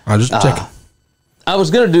 Yeah. I was just checking. I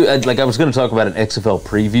was gonna talk about an XFL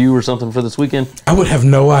preview or something for this weekend. I would have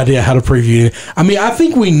no idea how to preview it. I mean, I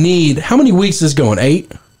think we need, how many weeks is this going?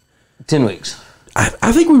 8? 10 weeks.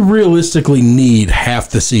 I think we realistically need half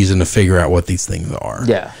the season to figure out what these things are.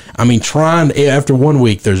 Yeah. I mean, after 1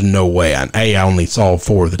 week, there's no way. I only saw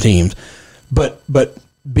 4 of the teams, but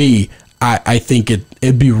B, I think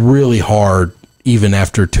it'd be really hard even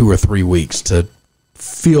after 2 or 3 weeks to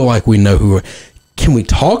feel like we know who. Can we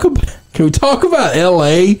talk about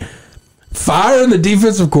LA firing the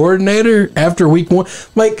defensive coordinator after week 1?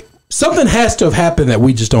 Like, something has to have happened that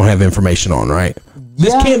we just don't have information on, right?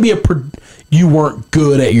 This can't be you weren't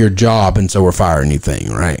good at your job and so we're firing you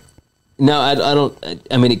thing, right? No, I don't.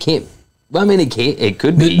 I mean, it can't. I mean, it can't. It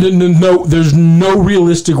could be. No, there's no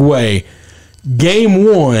realistic way. Game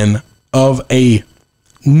 1 of a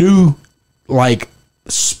new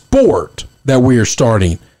sport that we are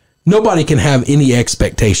starting. Nobody can have any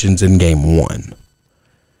expectations in game 1.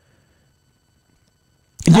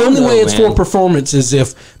 The only way it's for performance is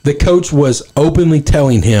if the coach was openly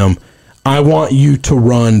telling him, I want you to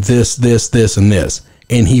run this, this, this, and this.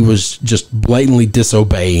 And he was just blatantly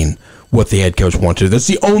disobeying what the head coach wanted to do. That's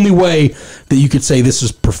the only way that you could say this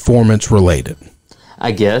is performance related.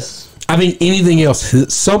 I guess. I think anything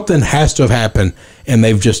else, something has to have happened, and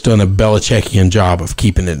they've just done a Belichickian job of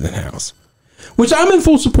keeping it in-house. Which I'm in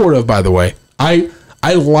full support of, by the way. I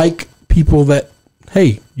like people that,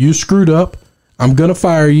 hey, you screwed up. I'm going to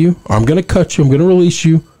fire you. Or I'm going to cut you. I'm going to release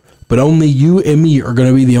you. But only you and me are going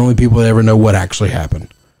to be the only people that ever know what actually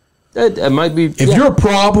happened. It might be. If you're a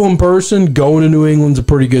problem person, going to New England's a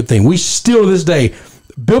pretty good thing. We still, to this day,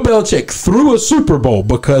 Bill Belichick threw a Super Bowl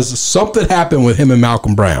because something happened with him and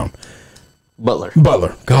Malcolm Brown. Butler.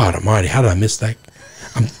 God almighty, how did I miss that?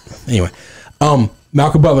 Anyway,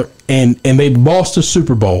 Malcolm Butler, and they lost a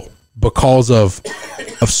Super Bowl because of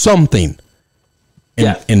something.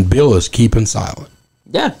 And Bill is keeping silent.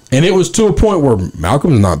 Yeah. And it was to a point where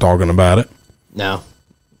Malcolm's not talking about it. No.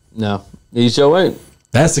 He sure ain't.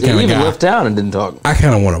 That's the kind of guy. He even left town and didn't talk. I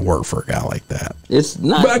kind of want to work for a guy like that. It's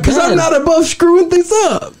not because I'm not above screwing things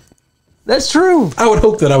up. That's true. I would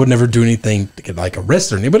hope that I would never do anything to get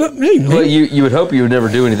arrested or anything. But well, you would hope you would never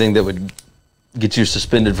do anything that would get you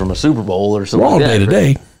suspended from a Super Bowl or something. We're all day to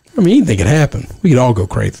day. I mean, anything could happen. We could all go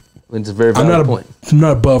crazy. It's a very valid point. I'm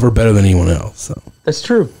not above or better than anyone else. So that's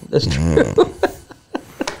true.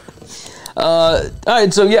 All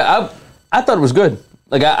right, so I thought it was good.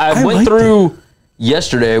 Like I went through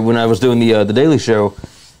yesterday when I was doing the Daily Show,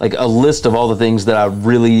 like a list of all the things that I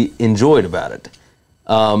really enjoyed about it.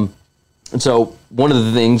 And so one of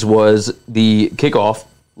the things was the kickoff.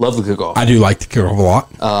 Love the kickoff. I do like the kickoff a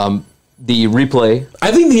lot. The replay.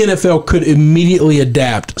 I think the NFL could immediately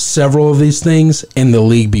adapt several of these things and the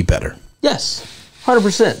league be better. Yes,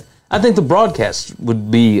 100%. I think the broadcast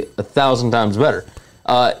would be 1,000 times better.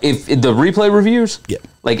 If the replay reviews,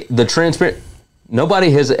 like the transparent,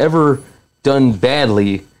 nobody has ever done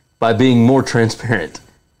badly by being more transparent.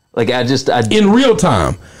 Like in real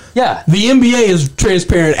time. Yeah. The NBA is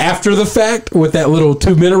transparent after the fact with that little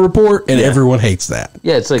 2-minute report, and everyone hates that.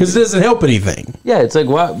 Yeah, it's like, because it doesn't help anything. Yeah, it's like,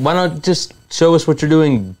 why not just show us what you're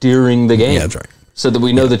doing during the game? Yeah, that's right. So that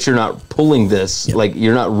we know that you're not pulling this, like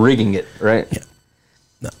you're not rigging it, right? Yeah.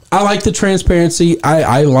 No. I like the transparency.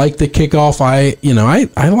 I like the kickoff. I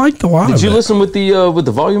liked a lot of it. Did you listen with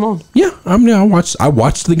the volume on? Yeah, I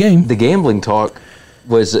watched the game. The gambling talk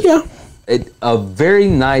was a very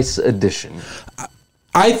nice addition.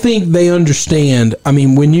 I think they understand. I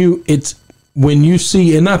mean, when you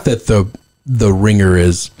see, and not that the ringer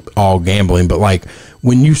is all gambling, but like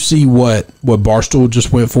when you see what Barstool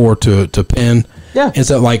just went for to Penn, and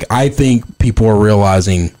so like I think people are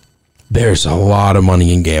realizing there's a lot of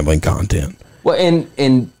money in gambling content. Well,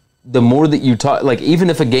 and the more that you talk, like even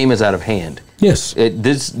if a game is out of hand,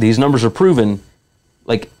 these numbers are proven.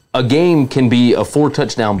 Like a game can be a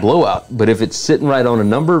 4-touchdown blowout, but if it's sitting right on a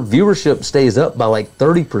number, viewership stays up by like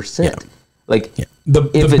 30%. Yeah. Like the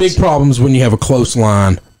big problems when you have a close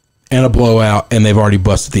line and a blowout, and they've already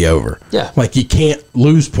busted the over. Yeah, like you can't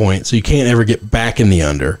lose points, so you can't ever get back in the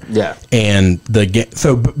under. Yeah, and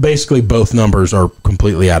so basically both numbers are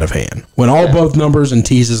completely out of hand. When both numbers and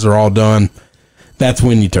teases are all done, that's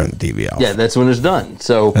when you turn the TV off. Yeah, that's when it's done.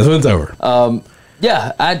 So that's when it's over.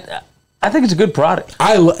 I think it's a good product.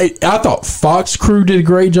 I thought Fox crew did a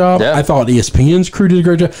great job. Yeah. I thought ESPN's crew did a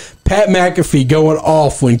great job. Pat McAfee going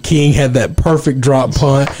off when King had that perfect drop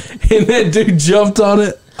punt and that dude jumped on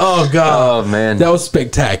it. Oh, God. Oh, man. That was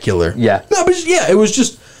spectacular. Yeah. No, but it was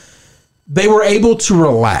just, they were able to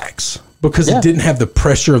relax because it didn't have the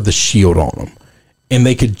pressure of the shield on them. And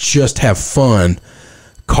they could just have fun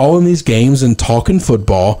calling these games and talking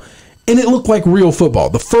football. And it looked like real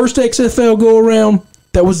football. The first XFL go around,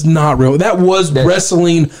 that was not real. That was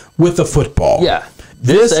wrestling with a football. Yeah.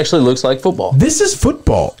 This actually looks like football. This is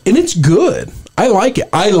football, and it's good. I like it.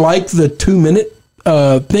 I like the 2-minute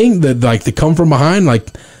thing, the come from behind. Like,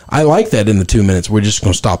 I like that in the 2 minutes. We're just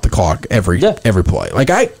going to stop the clock every play. Like,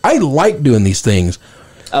 I like doing these things.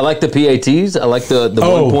 I like the PATs. I like the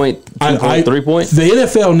 1 point, 2 point, 3 point. The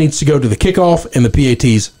NFL needs to go to the kickoff and the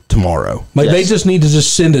PATs tomorrow. Like they just need to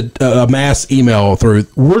just send a mass email through.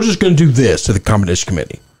 We're just going to do this to the competition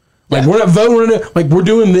committee. Like we're not voting. Like we're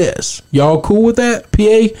doing this. Y'all cool with that?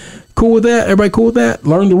 PA cool with that? Everybody cool with that?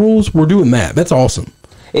 Learn the rules. We're doing that. That's awesome.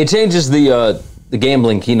 It changes the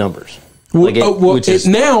gambling key numbers. Which is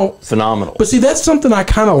now phenomenal. But see, that's something I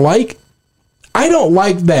kind of like. I don't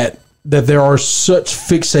like that there are such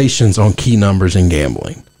fixations on key numbers in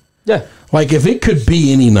gambling. Yeah. Like if it could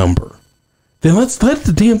be any number, then let's let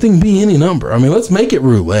the damn thing be any number. I mean, let's make it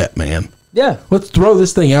roulette, man. Yeah. Let's throw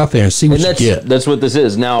this thing out there and see what you get. That's what this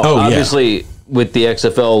is. Now, obviously, with the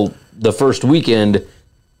XFL, the first weekend,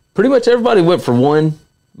 pretty much everybody went for one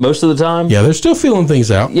most of the time. Yeah, they're still feeling things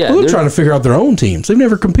out. Yeah, they're trying to figure out their own teams. They've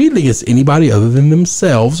never competed against anybody other than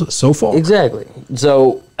themselves so far. Exactly.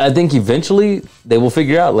 So I think eventually they will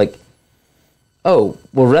figure out, like, oh,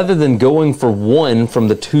 well, rather than going for one from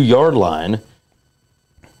the 2-yard line,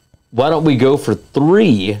 why don't we go for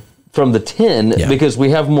 3 from the 10 because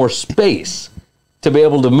we have more space to be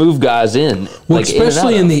able to move guys in. Well, like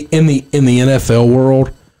especially in the NFL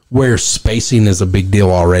world where spacing is a big deal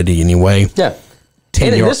already anyway. Yeah.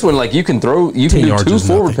 And in this one, like you can do 2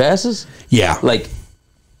 forward passes. Yeah. Like,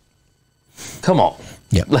 come on.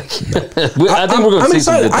 Yeah. Like, I think we're going to see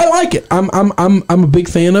some good things. I like it. I'm a big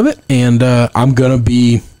fan of it, and I'm gonna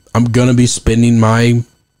be spending my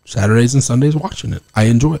Saturdays and Sundays watching it. I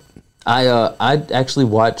enjoy it. I actually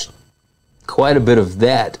watched quite a bit of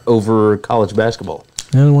that over college basketball.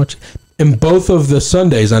 I don't watch it. And both of the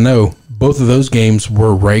Sundays, I know both of those games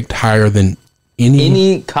were ranked higher than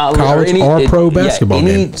any college or pro basketball game.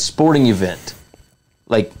 Any sporting event.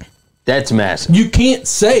 Like, that's massive. You can't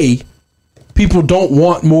say people don't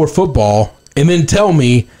want more football and then tell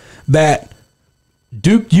me that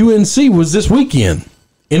Duke UNC was this weekend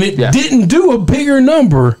and it didn't do a bigger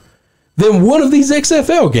number than one of these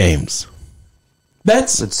XFL games.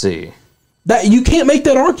 Let's see. That you can't make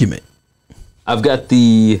that argument. I've got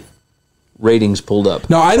the ratings pulled up.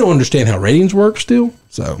 Now, I don't understand how ratings work still.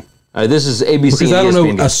 So this is ABC. Because I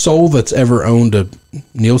don't know a soul that's ever owned a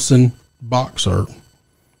Nielsen box or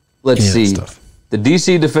let's see. Stuff. The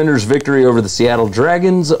DC Defenders' victory over the Seattle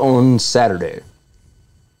Dragons on Saturday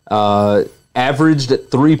averaged at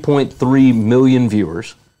 3.3 million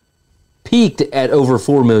viewers, peaked at over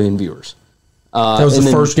 4 million viewers. That was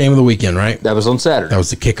the first game of the weekend, right? That was on Saturday. That was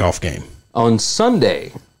the kickoff game. On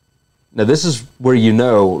Sunday, now this is where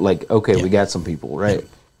we got some people, right? Yeah.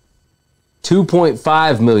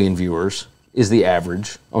 2.5 million viewers is the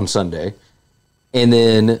average on Sunday. And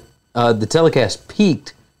then the telecast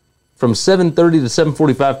peaked from 7:30 to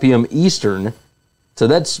 7:45 p.m. Eastern. So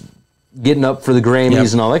that's getting up for the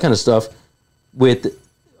Grammys and all that kind of stuff with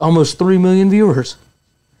almost 3 million viewers.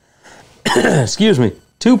 Excuse me.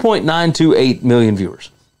 2.928 million viewers.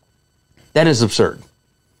 That is absurd.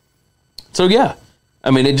 So, yeah.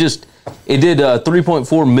 I mean, it did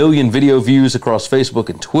 3.4 million video views across Facebook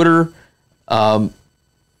and Twitter. Yeah.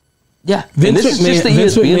 Vince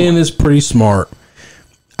McMahon is pretty smart.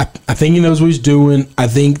 I think he knows what he's doing. I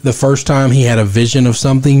think the first time he had a vision of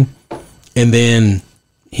something, and then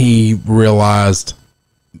he realized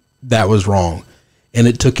that was wrong. And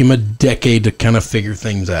it took him a decade to kind of figure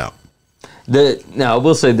things out. Now, I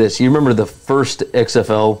will say this. You remember the first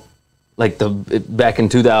XFL, back in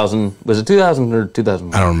 2000? Was it 2000 or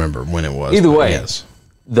 2001? I don't remember when it was. Either way, yes.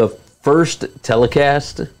 The first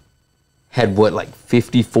telecast had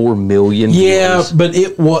 54 million viewers? but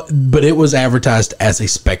it was advertised as a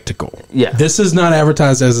spectacle. Yeah. This is not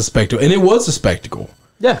advertised as a spectacle, and it was a spectacle.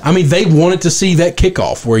 Yeah. I mean, they wanted to see that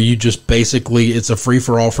kickoff where you just basically it's a free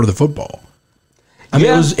for all for the football. I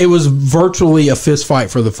mean, it was virtually a fist fight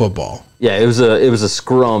for the football. Yeah, it was a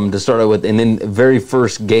scrum to start out with, and then the very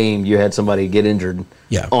first game you had somebody get injured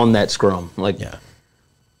on that scrum.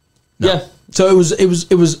 Yeah. So it was.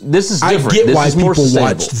 This is different. I get this why is more people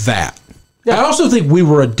sustainable. watched that. Yeah. I also think we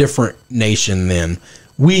were a different nation then.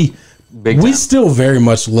 We still very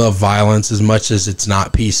much love violence as much as it's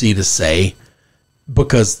not PC to say,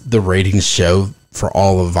 because the ratings show for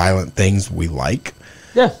all the violent things we like.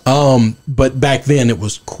 Yeah. But back then it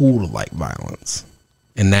was cool to like violence,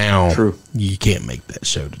 and now True. You can't make that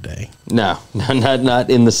show today. No, not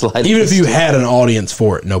in the slightest. Even if you had an audience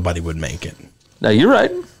for it, nobody would make it. No, you're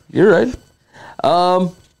right. You're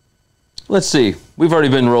right. Let's see. We've already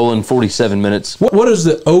been rolling 47 minutes. What is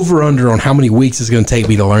the over-under on how many weeks it's going to take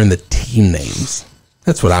me to learn the team names?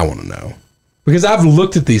 That's what I want to know. Because I've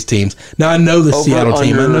looked at these teams. Now, I know the Seattle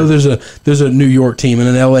team. I know there's a New York team and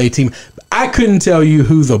an LA team. I couldn't tell you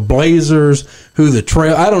who the Blazers, who the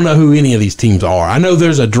Trail. I don't know who any of these teams are. I know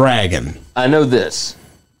there's a Dragon. I know this.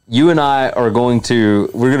 You and I are we're going to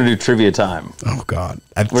do trivia time. Oh, God.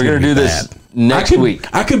 We're going to do this next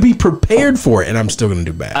week. I could be prepared for it, and I'm still going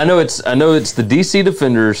to do bad. I know it's the DC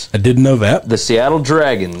Defenders. I didn't know that. The Seattle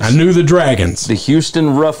Dragons. I knew the Dragons. The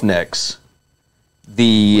Houston Roughnecks.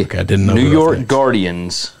 The New York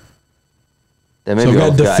Guardians. So we've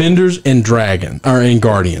got Defenders and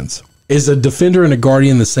Guardians. Is a Defender and a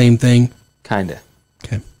Guardian the same thing? Kinda.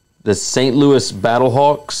 Okay. The St. Louis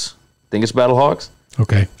Battlehawks. I think it's Battlehawks.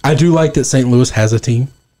 Okay. I do like that St. Louis has a team.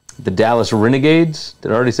 The Dallas Renegades.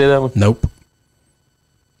 Did I already say that one? Nope.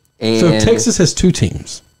 And so Texas has two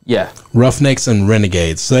teams. Yeah. Roughnecks and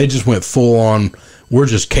Renegades. So they just went full on. We're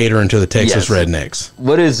just catering to the Texas Rednecks.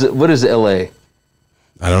 What is LA?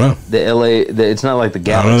 I don't know. The LA. It's not like the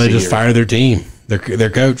Galaxy. I don't know. They just fired their team. Their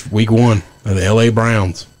coach week 1 of the LA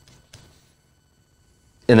Browns.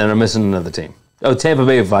 And then I'm missing another team. Oh, Tampa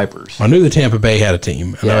Bay Vipers. I knew the Tampa Bay had a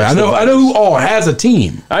team. Yeah, I know who all has a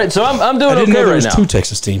team. All right, so I'm doing I didn't okay know there right was now. 2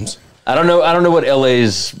 Texas teams. I don't know what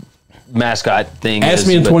LA's mascot thing is. Ask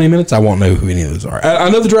me in 20 minutes, I won't know who any of those are. I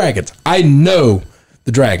know the Dragons. I know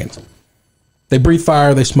the Dragons. They breathe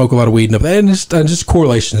fire. They smoke a lot of weed. And just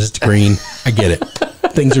correlations. It's green. I get it.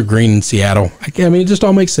 Things are green in Seattle. I mean, it just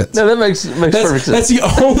all makes sense. No, that makes perfect sense. That's the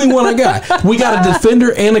only one I got. We got a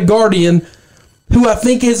Defender and a Guardian who I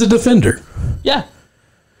think is a Defender. Yeah.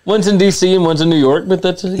 One's in D.C. and one's in New York, but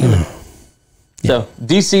that's, So,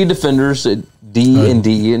 D.C. Defenders,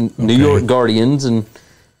 D&D, and New York Guardians, and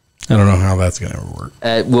I don't know how that's going to work.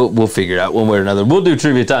 We'll figure it out one way or another. We'll do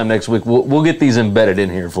trivia time next week. We'll get these embedded in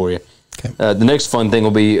here for you. Okay. The next fun thing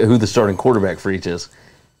will be who the starting quarterback for each is.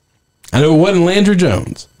 I knew it wasn't Landry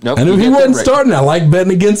Jones. Nope, I knew he wasn't starting. I like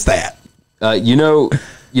betting against that. You know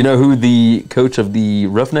who the coach of the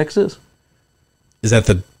Roughnecks is? That's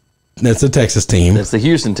the Texas team? That's the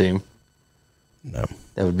Houston team. No.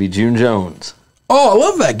 That would be June Jones. Oh, I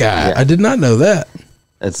love that guy. Yeah. I did not know that.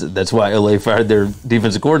 That's why LA fired their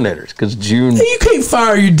defensive coordinators, because June. Hey, you can't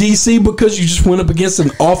fire your DC because you just went up against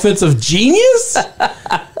an offensive genius.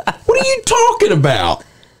 What are you talking about?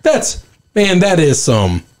 That is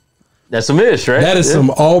some. That's some ish, right? That is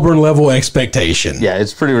some Auburn level expectation. Yeah,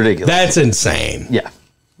 it's pretty ridiculous. That's insane. Yeah.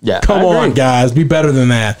 Yeah. Come on, guys. Be better than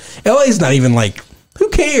that. LA's not even like, who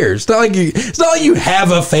cares? It's not like you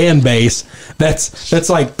have a fan base that's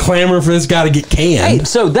like clamoring for this guy to get canned. Hey,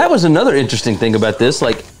 so that was another interesting thing about this.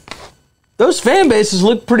 Like, those fan bases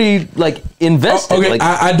look pretty, like, invested. Okay,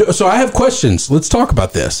 Like, so I have questions. Let's talk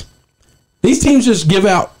about this. These teams just give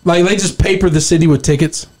out, like, they just paper the city with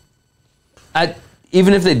tickets?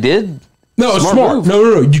 even if they did, no, it's smart.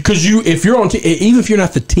 No. Because if you're on, even if you're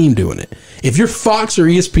not the team doing it, if you're Fox or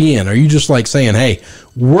ESPN, are you just like saying, "Hey,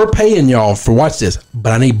 we're paying y'all for watch this,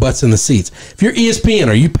 but I need butts in the seats"? If you're ESPN,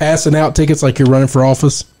 are you passing out tickets like you're running for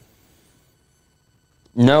office?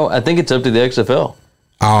 No, I think it's up to the XFL.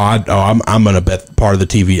 I'm gonna bet part of the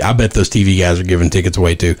TV. I bet those TV guys are giving tickets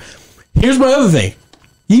away too. Here's my other thing.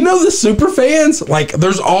 You know the super fans? Like,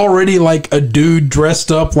 there's already like a dude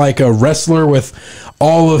dressed up like a wrestler with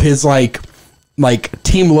all of his like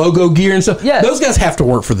team logo gear and stuff. Yeah, those guys have to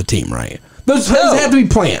work for the team, right? Those have to be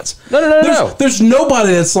plants. No. There's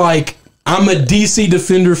nobody that's like, I'm a DC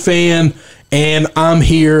Defender fan and I'm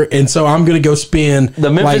here, and so I'm gonna go spend the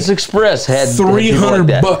Memphis Express had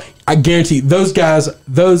 $300 bucks. I guarantee those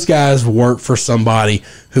guys work for somebody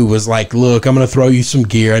who was like, look, I'm going to throw you some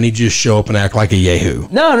gear. I need you to show up and act like a yahoo.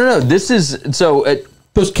 No. This is so.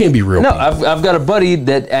 Those can't be real. No, people. I've got a buddy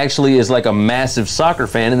that actually is like a massive soccer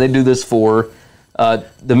fan, and they do this for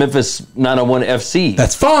the Memphis 901 FC.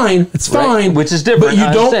 That's fine. It's fine, which is different.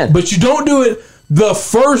 But you don't do it the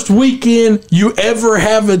first weekend you ever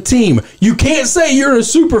have a team. You can't say you're a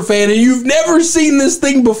super fan and you've never seen this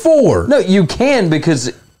thing before. No, you can,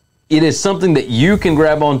 because it is something that you can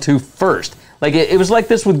grab onto first. Like, it was like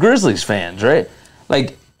this with Grizzlies fans, right?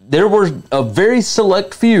 Like, there were a very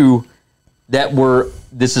select few that were,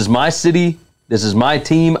 this is my city, this is my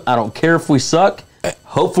team, I don't care if we suck,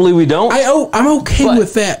 hopefully we don't. I'm okay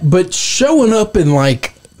with that, but showing up in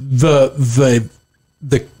like the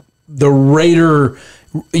Raider,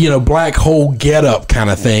 black hole getup kind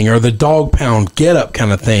of thing, or the dog pound getup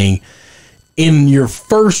kind of thing in your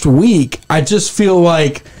first week, I just feel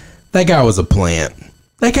like that guy was a plant.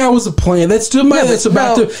 That's somebody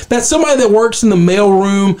that's somebody that works in the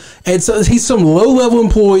mailroom, and so he's some low-level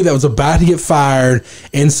employee that was about to get fired,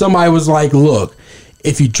 and somebody was like, look,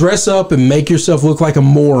 if you dress up and make yourself look like a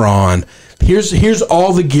moron, here's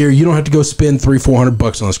all the gear. You don't have to go spend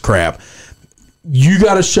 $300-400 on this crap. You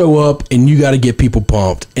got to show up and you got to get people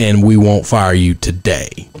pumped, and we won't fire you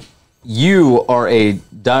today. You are a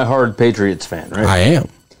diehard Patriots fan, right? I am.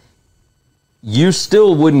 You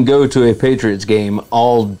still wouldn't go to a Patriots game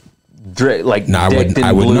all decked in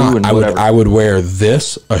blue and whatever. I would wear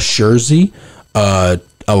this, a jersey, a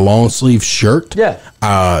long sleeve shirt,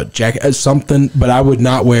 jacket, something. But I would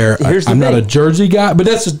not wear. I'm not a jersey guy. But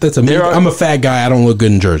that's a me. I'm a fat guy. I don't look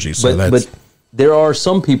good in jerseys. So but there are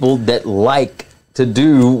some people that like to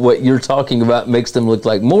do what you're talking about, makes them look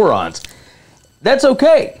like morons. That's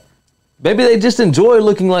okay. Maybe they just enjoy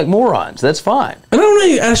looking like morons. That's fine.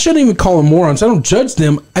 I shouldn't even call them morons. I don't judge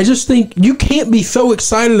them. I just think you can't be so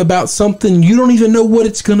excited about something you don't even know what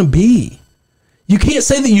it's going to be. You can't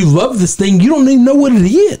say that you love this thing. You don't even know what it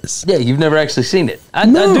is. Yeah, you've never actually seen it. I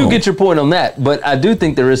do get your point on that, but I do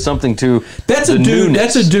think there is something to that's a dude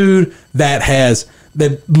that's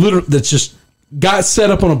just got set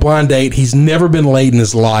up on a blind date. He's never been laid in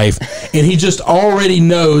his life, and he just already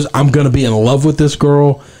knows, I'm going to be in love with this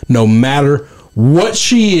girl no matter what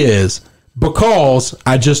she is, because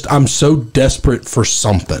I'm so desperate for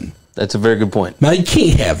something. That's a very good point. Now, you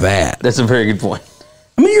can't have that. That's a very good point.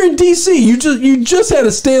 I mean, you're in DC. You just had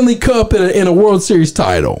a Stanley Cup and a World Series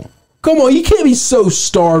title. Come on, you can't be so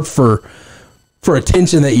starved for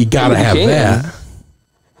attention that you got to have that.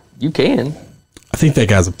 You can. I think that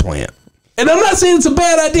guy's a plant. And I'm not saying it's a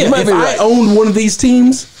bad idea. If I owned one of these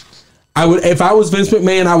teams, I would. If I was Vince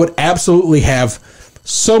McMahon, I would absolutely have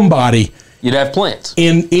somebody. You'd have plants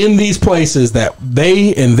in these places that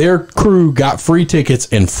they and their crew got free tickets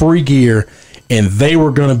and free gear, and they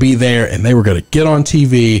were going to be there, and they were going to get on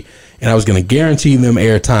TV, and I was going to guarantee them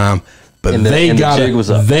airtime. But they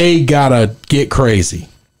gotta get crazy.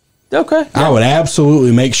 Okay. I would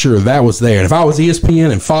absolutely make sure that was there. And if I was ESPN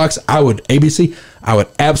and Fox, ABC, I would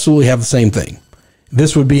absolutely have the same thing.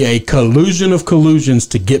 This would be a collusion of collusions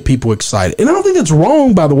to get people excited. And I don't think that's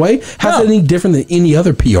wrong, by the way. How's that any different than any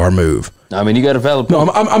other PR move? I mean, you got a valid point.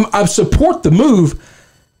 No, I support the move.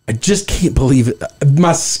 I just can't believe it.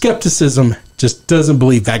 My skepticism just doesn't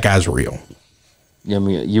believe that guy's real. Yeah, I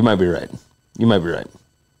mean, you might be right. And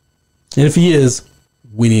if he is,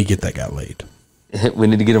 we need to get that guy laid. We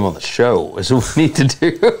need to get him on the show. Is what we need to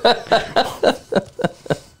do.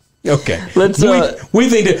 Okay. Let's. We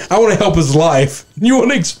think that I want to help his life. You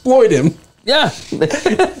want to exploit him. Yeah.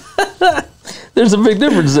 There's a big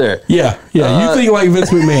difference there. Yeah. You think like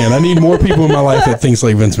Vince McMahon. I need more people in my life that thinks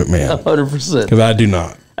like Vince McMahon. 100%. Because I do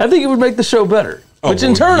not. I think it would make the show better. Which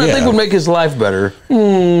in turn, I think would make his life better.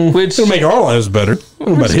 Which it'll make our lives better.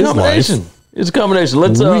 What about his life? It's a combination.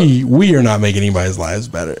 Let's. We are not making anybody's lives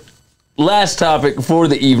better. Last topic for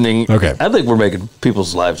the evening. Okay. I think we're making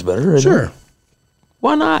people's lives better. Sure.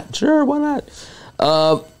 Why not? Sure, why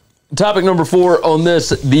not? Topic number 4 on this,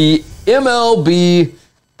 the MLB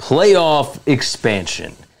playoff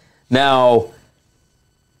expansion. Now,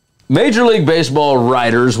 Major League Baseball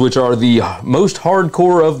writers, which are the most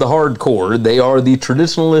hardcore of the hardcore, they are the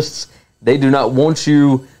traditionalists. They do not want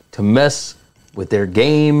you to mess with their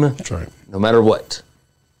game. That's right. No matter what.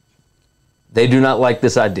 They do not like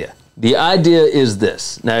this idea. The idea is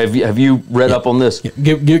this. Now, have you read up on this?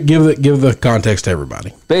 Give the context to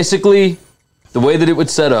everybody. Basically, the way that it would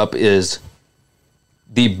set up is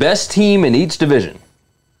the best team in each division,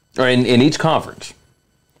 or in each conference,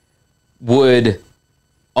 would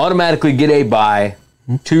automatically get a bye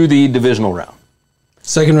to the divisional round.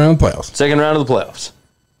 Second round of the playoffs. Second round of the playoffs.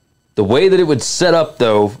 The way that it would set up,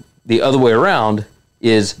 though, the other way around,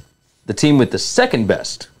 is the team with the second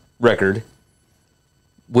best record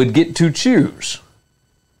would get to choose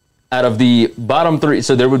out of the bottom 3.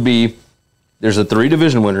 So there's the 3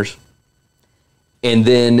 division winners, and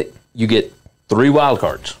then you get 3 wild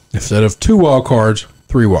cards. Instead of 2 wild cards,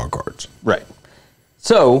 3 wild cards. Right.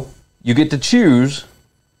 So you get to choose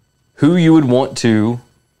who you would want to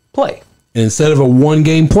play. And instead of a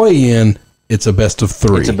 1-game play-in, it's a best of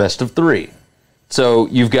 3. It's a best of 3. So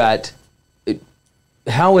you've got,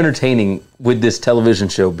 how entertaining would this television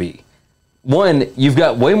show be? One, you've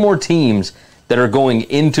got way more teams that are going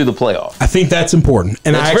into the playoff. I think that's important.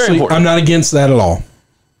 And That's very important. I'm not against that at all.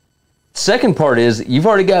 Second part is you've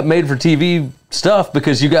already got made for TV stuff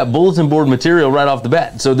because you got bulletin board material right off the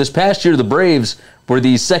bat. So this past year, the Braves were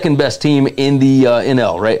the second best team in the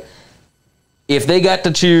NL, right? If they got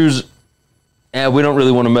to choose, we don't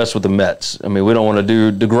really want to mess with the Mets. I mean, we don't want to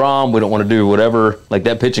do DeGrom. We don't want to do whatever. Like,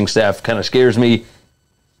 that pitching staff kind of scares me.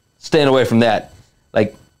 Staying away from that.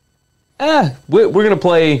 Like, we're going to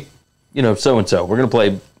play, so-and-so. We're going to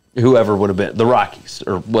play whoever would have been, the Rockies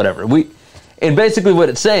or whatever. And basically what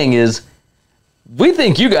it's saying is, we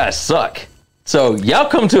think you guys suck. So y'all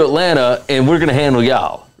come to Atlanta and we're going to handle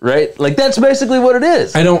y'all, right? Like, that's basically what it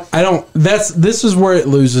is. This is where it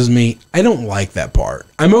loses me. I don't like that part.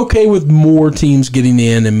 I'm okay with more teams getting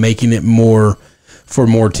in and making it more for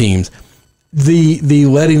more teams. The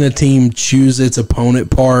letting a team choose its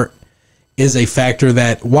opponent part is a factor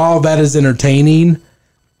that, while that is entertaining,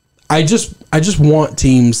 I just want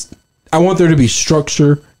teams, I want there to be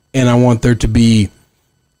structure, and I want there to be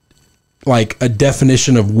like a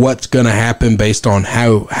definition of what's going to happen based on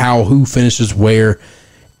how who finishes where,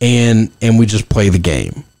 and we just play the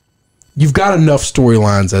game. You've got enough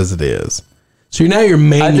storylines as it is. So you're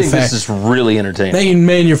manufacturing. I think this is really entertaining. Now you're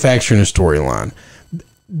manufacturing a storyline.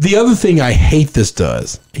 The other thing I hate this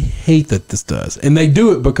does, and they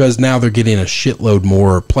do it because now they're getting a shitload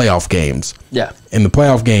more playoff games. Yeah. And the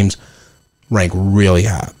playoff games rank really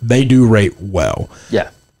high. They do rate well.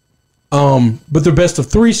 Yeah. But they're best of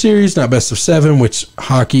 3 series, not best of 7, which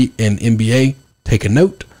hockey and NBA take a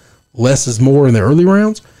note. Less is more in the early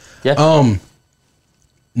rounds. Yeah.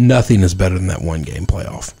 Nothing is better than that 1-game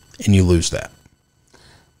playoff, and you lose that.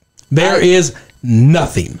 There is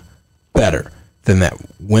nothing better than that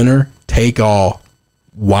winner-take-all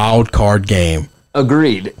wild card game.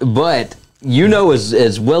 Agreed. But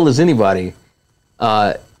as well as anybody,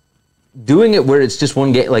 doing it where it's just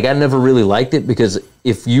 1 game, like, I never really liked it, because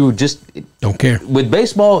if you just don't care with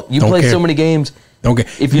baseball, you play so many games. Don't care.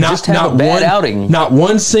 If you just have a bad outing, not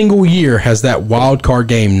one single year has that wild card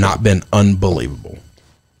game not been unbelievable.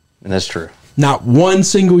 And that's true. Not one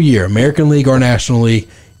single year, American League or National League,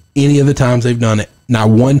 any of the times they've done it, not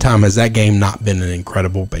one time has that game not been an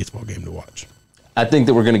incredible baseball game to watch. I think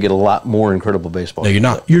that we're going to get a lot more incredible baseball. No, you're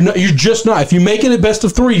not. You're just not. If you make it a best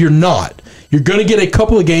of 3, you're not. You're going to get a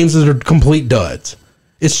couple of games that are complete duds.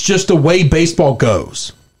 It's just the way baseball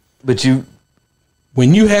goes. But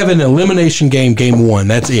when you have an elimination game, game 1,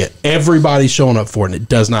 that's it. Everybody's showing up for it, and it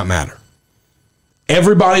does not matter.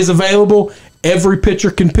 Everybody's available. Every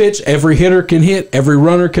pitcher can pitch. Every hitter can hit. Every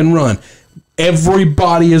runner can run.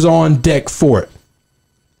 Everybody is on deck for it.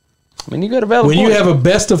 I mean, you got a valid When point. you have a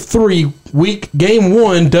best of 3 week, game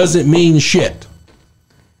 1 doesn't mean shit.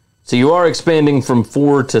 So you are expanding from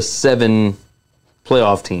 4 to 7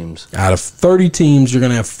 playoff teams. Out of 30 teams, you're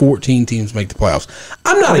going to have 14 teams make the playoffs.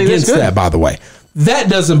 I'm not against that, by the way. That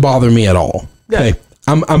doesn't bother me at all. Okay.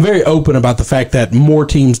 I'm very open about the fact that more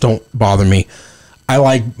teams don't bother me. I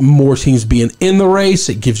like more teams being in the race.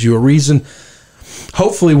 It gives you a reason.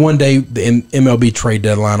 Hopefully one day the MLB trade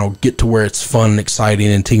deadline will get to where it's fun and exciting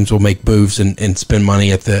and teams will make moves and spend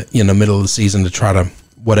money at the middle of the season to try to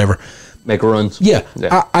whatever. Make runs. Yeah.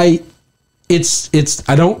 I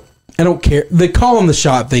don't care. The calling the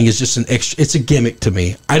shot thing is just it's a gimmick to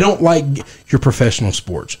me. I don't like your professional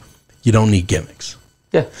sports. You don't need gimmicks.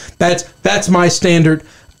 Yeah. That's my standard.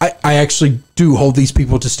 I actually do hold these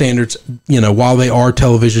people to standards, while they are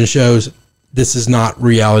television shows. This is not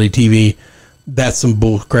reality TV. That's some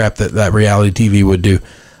bull crap that reality TV would do.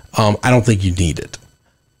 I don't think you need it.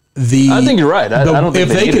 I think you're right. I don't think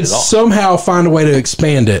if they could somehow find a way to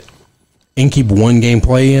expand it and keep one game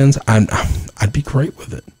play-ins, I'd be great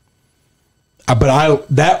with it. But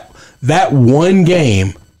that one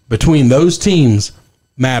game between those teams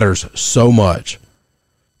matters so much.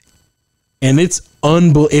 And it's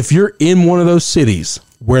if you're in one of those cities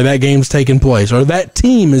where that game's taking place or that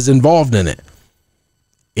team is involved in it,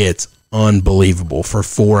 it's unbelievable for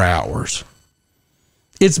 4 hours.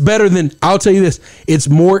 It's better than, I'll tell you this, it's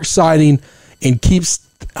more exciting and keeps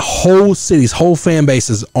whole cities, whole fan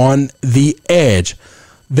bases on the edge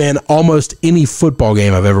than almost any football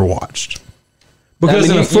game I've ever watched.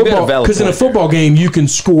 Because in a football game, you can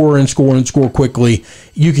score and score and score quickly.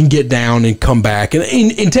 You can get down and come back.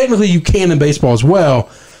 And technically you can in baseball as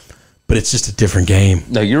well, but it's just a different game.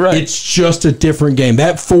 No, you're right. It's just a different game.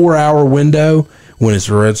 That 4 hour window when it's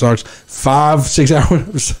the Red Sox, 5-6 hour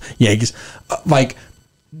windows, Yankees,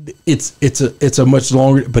 it's a much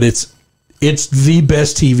longer, but it's the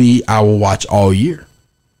best TV I will watch all year.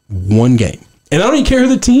 One game. And I don't even care who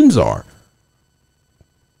the teams are.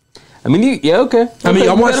 I mean, okay.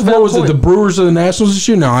 I watched, what was it, the Brewers or the Nationals this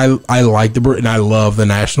year? Now, I like the Brewers, and I love the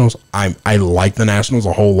Nationals. I like the Nationals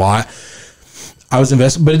a whole lot. I was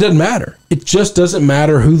invested, but it doesn't matter. It just doesn't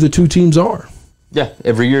matter who the two teams are. Yeah,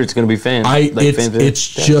 every year it's going to be fans. It's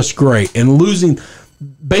just great. And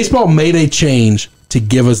baseball made a change to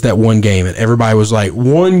give us that one game, and everybody was like,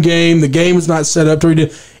 one game, the game is not set up to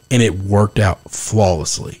redo, and it worked out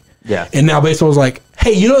flawlessly. Yeah. And now baseball is like,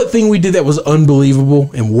 hey, you know that thing we did that was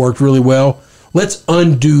unbelievable and worked really well? Let's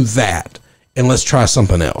undo that and let's try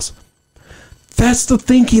something else. That's the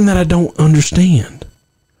thinking that I don't understand.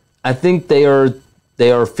 I think they are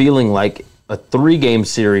feeling like a 3-game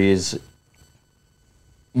series.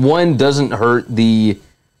 One doesn't hurt the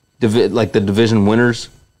division winners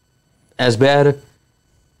as bad,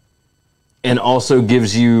 and also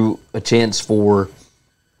gives you a chance for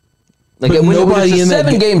nobody in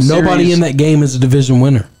that game is a division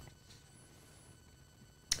winner.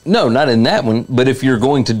 No, not in that one. But if you're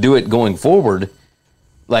going to do it going forward,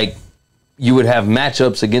 you would have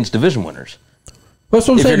matchups against division winners. That's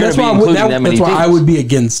what I'm saying. That's why I would be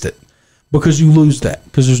against it, because you lose that,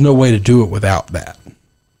 because there's no way to do it without that.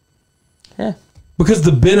 Yeah. Because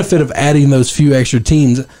the benefit of adding those few extra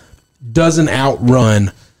teams doesn't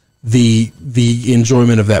outrun the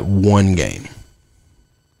enjoyment of that one game.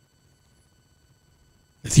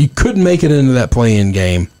 If you couldn't make it into that play-in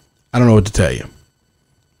game, I don't know what to tell you.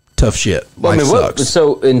 Tough shit. Life sucks.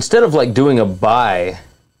 So instead of doing a bye,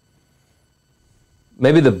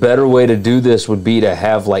 maybe the better way to do this would be to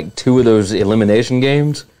have 2 of those elimination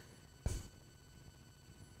games,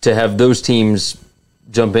 to have those teams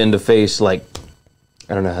jump in to face I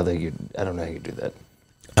don't know how you do that.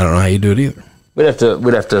 I don't know how you do it either. We'd have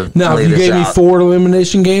to. Now, if you gave me 4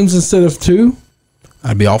 elimination games instead of 2,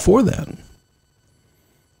 I'd be all for that.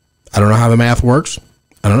 I don't know how the math works.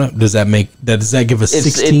 I don't know. Does that give us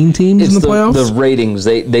 16 teams in the playoffs? The ratings,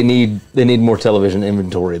 they need more television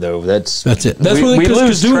inventory though. That's it. We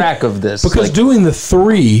lose track of this because doing the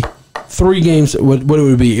three games. What it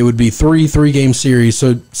would be? It would be 3-game series.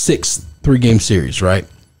 So 6 3-game series, right?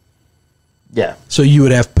 Yeah. So you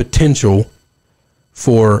would have potential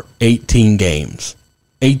for 18 games,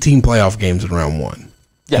 18 playoff games in round 1.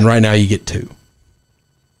 Yeah. And right now you get 2.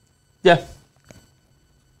 Yeah.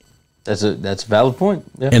 That's a valid point.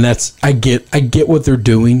 Yeah. And I get what they're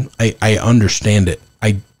doing. I understand it.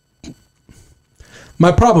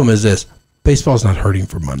 My problem is this: baseball's not hurting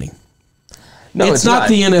for money. No, it's not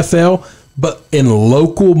the NFL, but in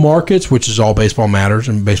local markets, which is all baseball matters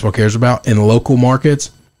and baseball cares about, in local markets,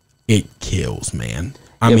 it kills, man.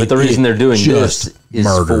 But the reason they're doing this is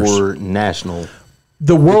for national.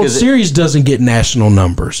 The World Series doesn't get national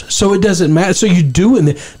numbers, so it doesn't matter. So you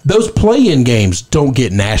doing those play-in games don't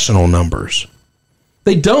get national numbers.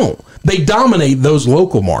 They don't. They dominate those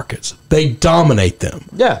local markets. They dominate them.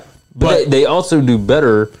 Yeah, but they also do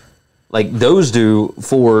better, like those do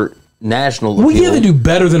for national Well, appeal. yeah, they do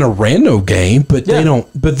better than a rando game, but they don't.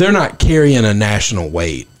 But they're not carrying a national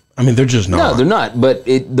weight. I mean, they're just not. No, they're not. But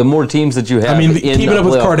the more teams that you have, I mean, in keeping the up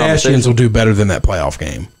with playoff Kardashians will do better than that playoff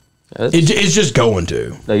game. It's just going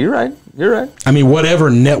to. No, you're right. You're right. I mean, whatever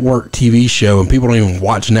network TV show, and people don't even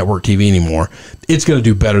watch network TV anymore, it's going to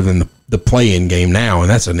do better than the play-in game now, and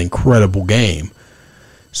that's an incredible game.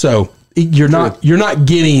 So you're not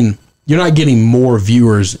getting more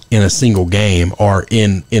viewers in a single game or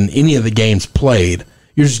in any of the games played.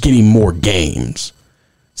 You're just getting more games.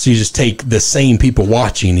 So you just take the same people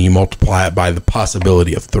watching and you multiply it by the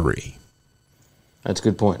possibility of 3. That's a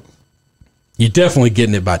good point. You're definitely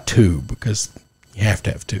getting it by 2 because you have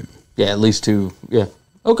to have 2. Yeah, at least 2. Yeah.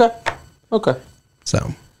 Okay.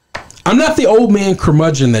 So I'm not the old man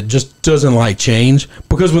curmudgeon that just doesn't like change,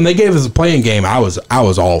 because when they gave us a playing game, I was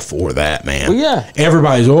all for that, man. Well, yeah.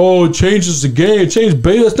 Everybody's, it changes the game. It changes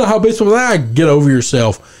baseball. That's not how baseball is. Get over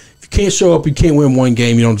yourself. If you can't show up, you can't win one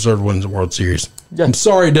game, you don't deserve to win the World Series. Yeah. I'm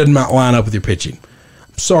sorry it doesn't line up with your pitching.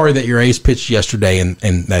 I'm sorry that your ace pitched yesterday and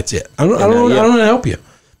that's it. I don't know how to help you.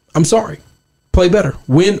 I'm sorry. Play better.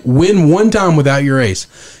 Win one time without your ace.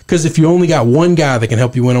 Because if you only got one guy that can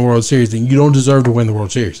help you win a World Series, then you don't deserve to win the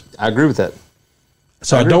World Series. I agree with that.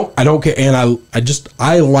 So I don't care, and I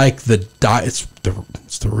like the it's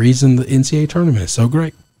the reason the NCAA tournament is so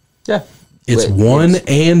great. Yeah. It's one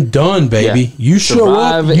and done, baby. Yeah. You show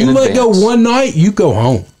up, you let go one night, you go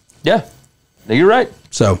home. Yeah. No, you're right.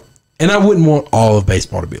 So, and I wouldn't want all of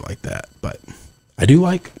baseball to be like that, but I do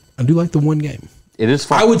like the one game. It is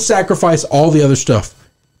fun. I would sacrifice all the other stuff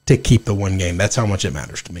to keep the one game. That's how much it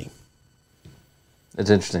matters to me.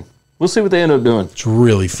 That's interesting. We'll see what they end up doing. It's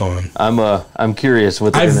really fun. I'm curious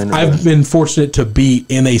what they're going to end up doing. I've been fortunate to be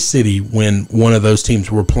in a city when one of those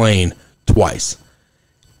teams were playing twice,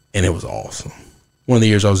 and it was awesome. One of the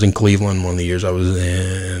years I was in Cleveland. One of the years I was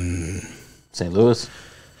in St. Louis.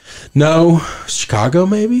 No, Chicago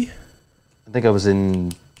maybe. I think I was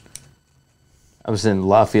in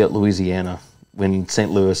Lafayette, Louisiana, when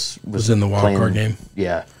St. Louis was in the wild card game.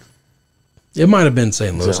 Yeah, it might have been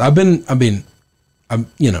St. Louis. I'm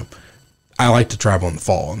I like to travel in the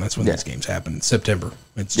fall, and that's when these games happen. September,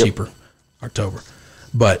 it's cheaper. October,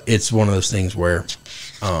 but it's one of those things where,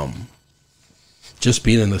 just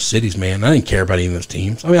being in those cities, man, I didn't care about any of those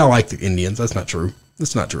teams. I mean, I like the Indians. That's not true.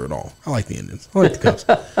 That's not true at all. I like the Indians. I like the Cubs.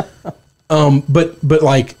 But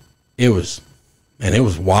like it was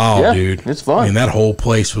wild, dude. It's fun. I mean, that whole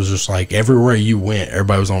place was just like everywhere you went,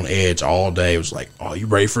 everybody was on edge all day. It was like, oh, you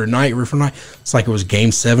ready for a night? Ready for a night? It's like it was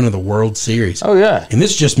Game 7 of the World Series. Oh yeah. And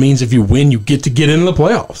this just means if you win, you get to get into the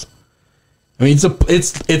playoffs. I mean, it's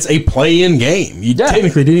a play-in game. You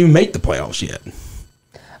technically didn't even make the playoffs yet.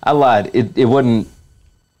 I lied. It wasn't.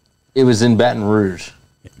 It was in Baton Rouge.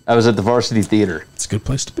 I was at the Varsity Theater. It's a good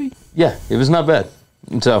place to be. Yeah, it was not bad.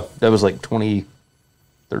 And so that was like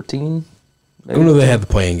 2013. I don't know they had the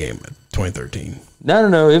playing game in 2013.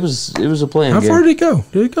 No. It was a playing game. How far did it go?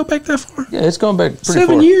 Did it go back that far? Yeah, it's gone back pretty 7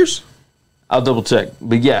 far. years? I'll double check.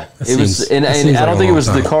 But yeah, It was. And I don't think it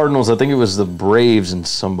was the Cardinals. I think it was the Braves and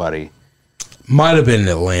somebody. Might have been in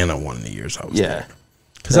Atlanta one of the years I was there.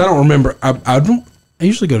 Because I don't remember. I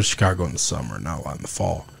usually go to Chicago in the summer, not a lot in the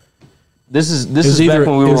fall. This is back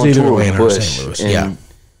when we were on tour with Bush. St. Louis. Yeah.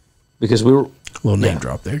 Because we were... Little name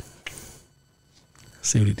drop there.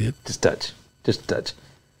 See what he did? Just a touch.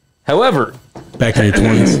 However... Back in your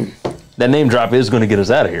 20s. That name drop is going to get us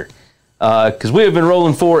out of here. Because we have been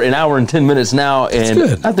rolling for an hour and 10 minutes now,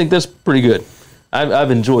 and I think that's pretty good.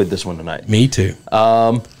 I've enjoyed this one tonight. Me too.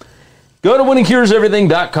 Go to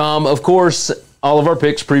winningcureseverything.com. Of course, all of our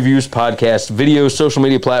picks, previews, podcasts, videos, social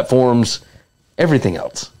media platforms, everything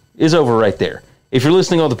else is over right there. If you're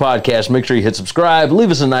listening on the podcast, make sure you hit subscribe,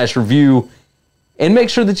 leave us a nice review, and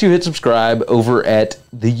make sure that you hit subscribe over at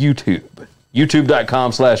the YouTube.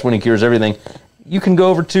 YouTube.com/winningcureseverything. You can go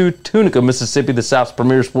over to Tunica, Mississippi, the South's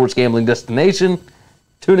premier sports gambling destination.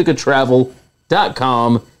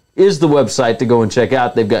 Tunicatravel.com is the website to go and check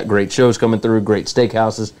out. They've got great shows coming through, great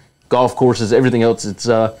steakhouses, golf courses, everything else. It's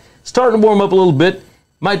starting to warm up a little bit.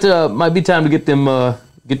 Might be time to get them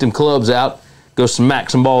clubs out, go smack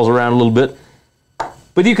some balls around a little bit.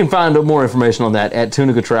 But you can find more information on that at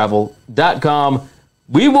tunicatravel.com.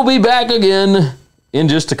 We will be back again in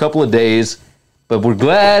just a couple of days, but we're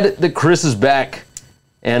glad that Chris is back,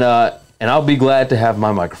 and I'll be glad to have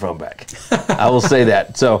my microphone back. I will say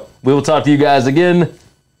that. So we will talk to you guys again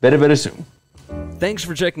very, very soon. Thanks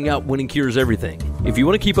for checking out Winning Cures Everything. If you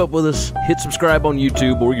want to keep up with us, hit subscribe on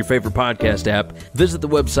YouTube or your favorite podcast app. Visit the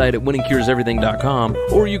website at winningcureseverything.com,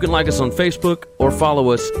 or you can like us on Facebook or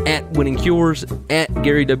follow us at Winning Cures, at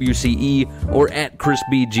Gary WCE, or at Chris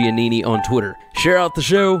B. Giannini on Twitter. Share out the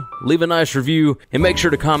show, leave a nice review, and make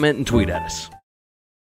sure to comment and tweet at us.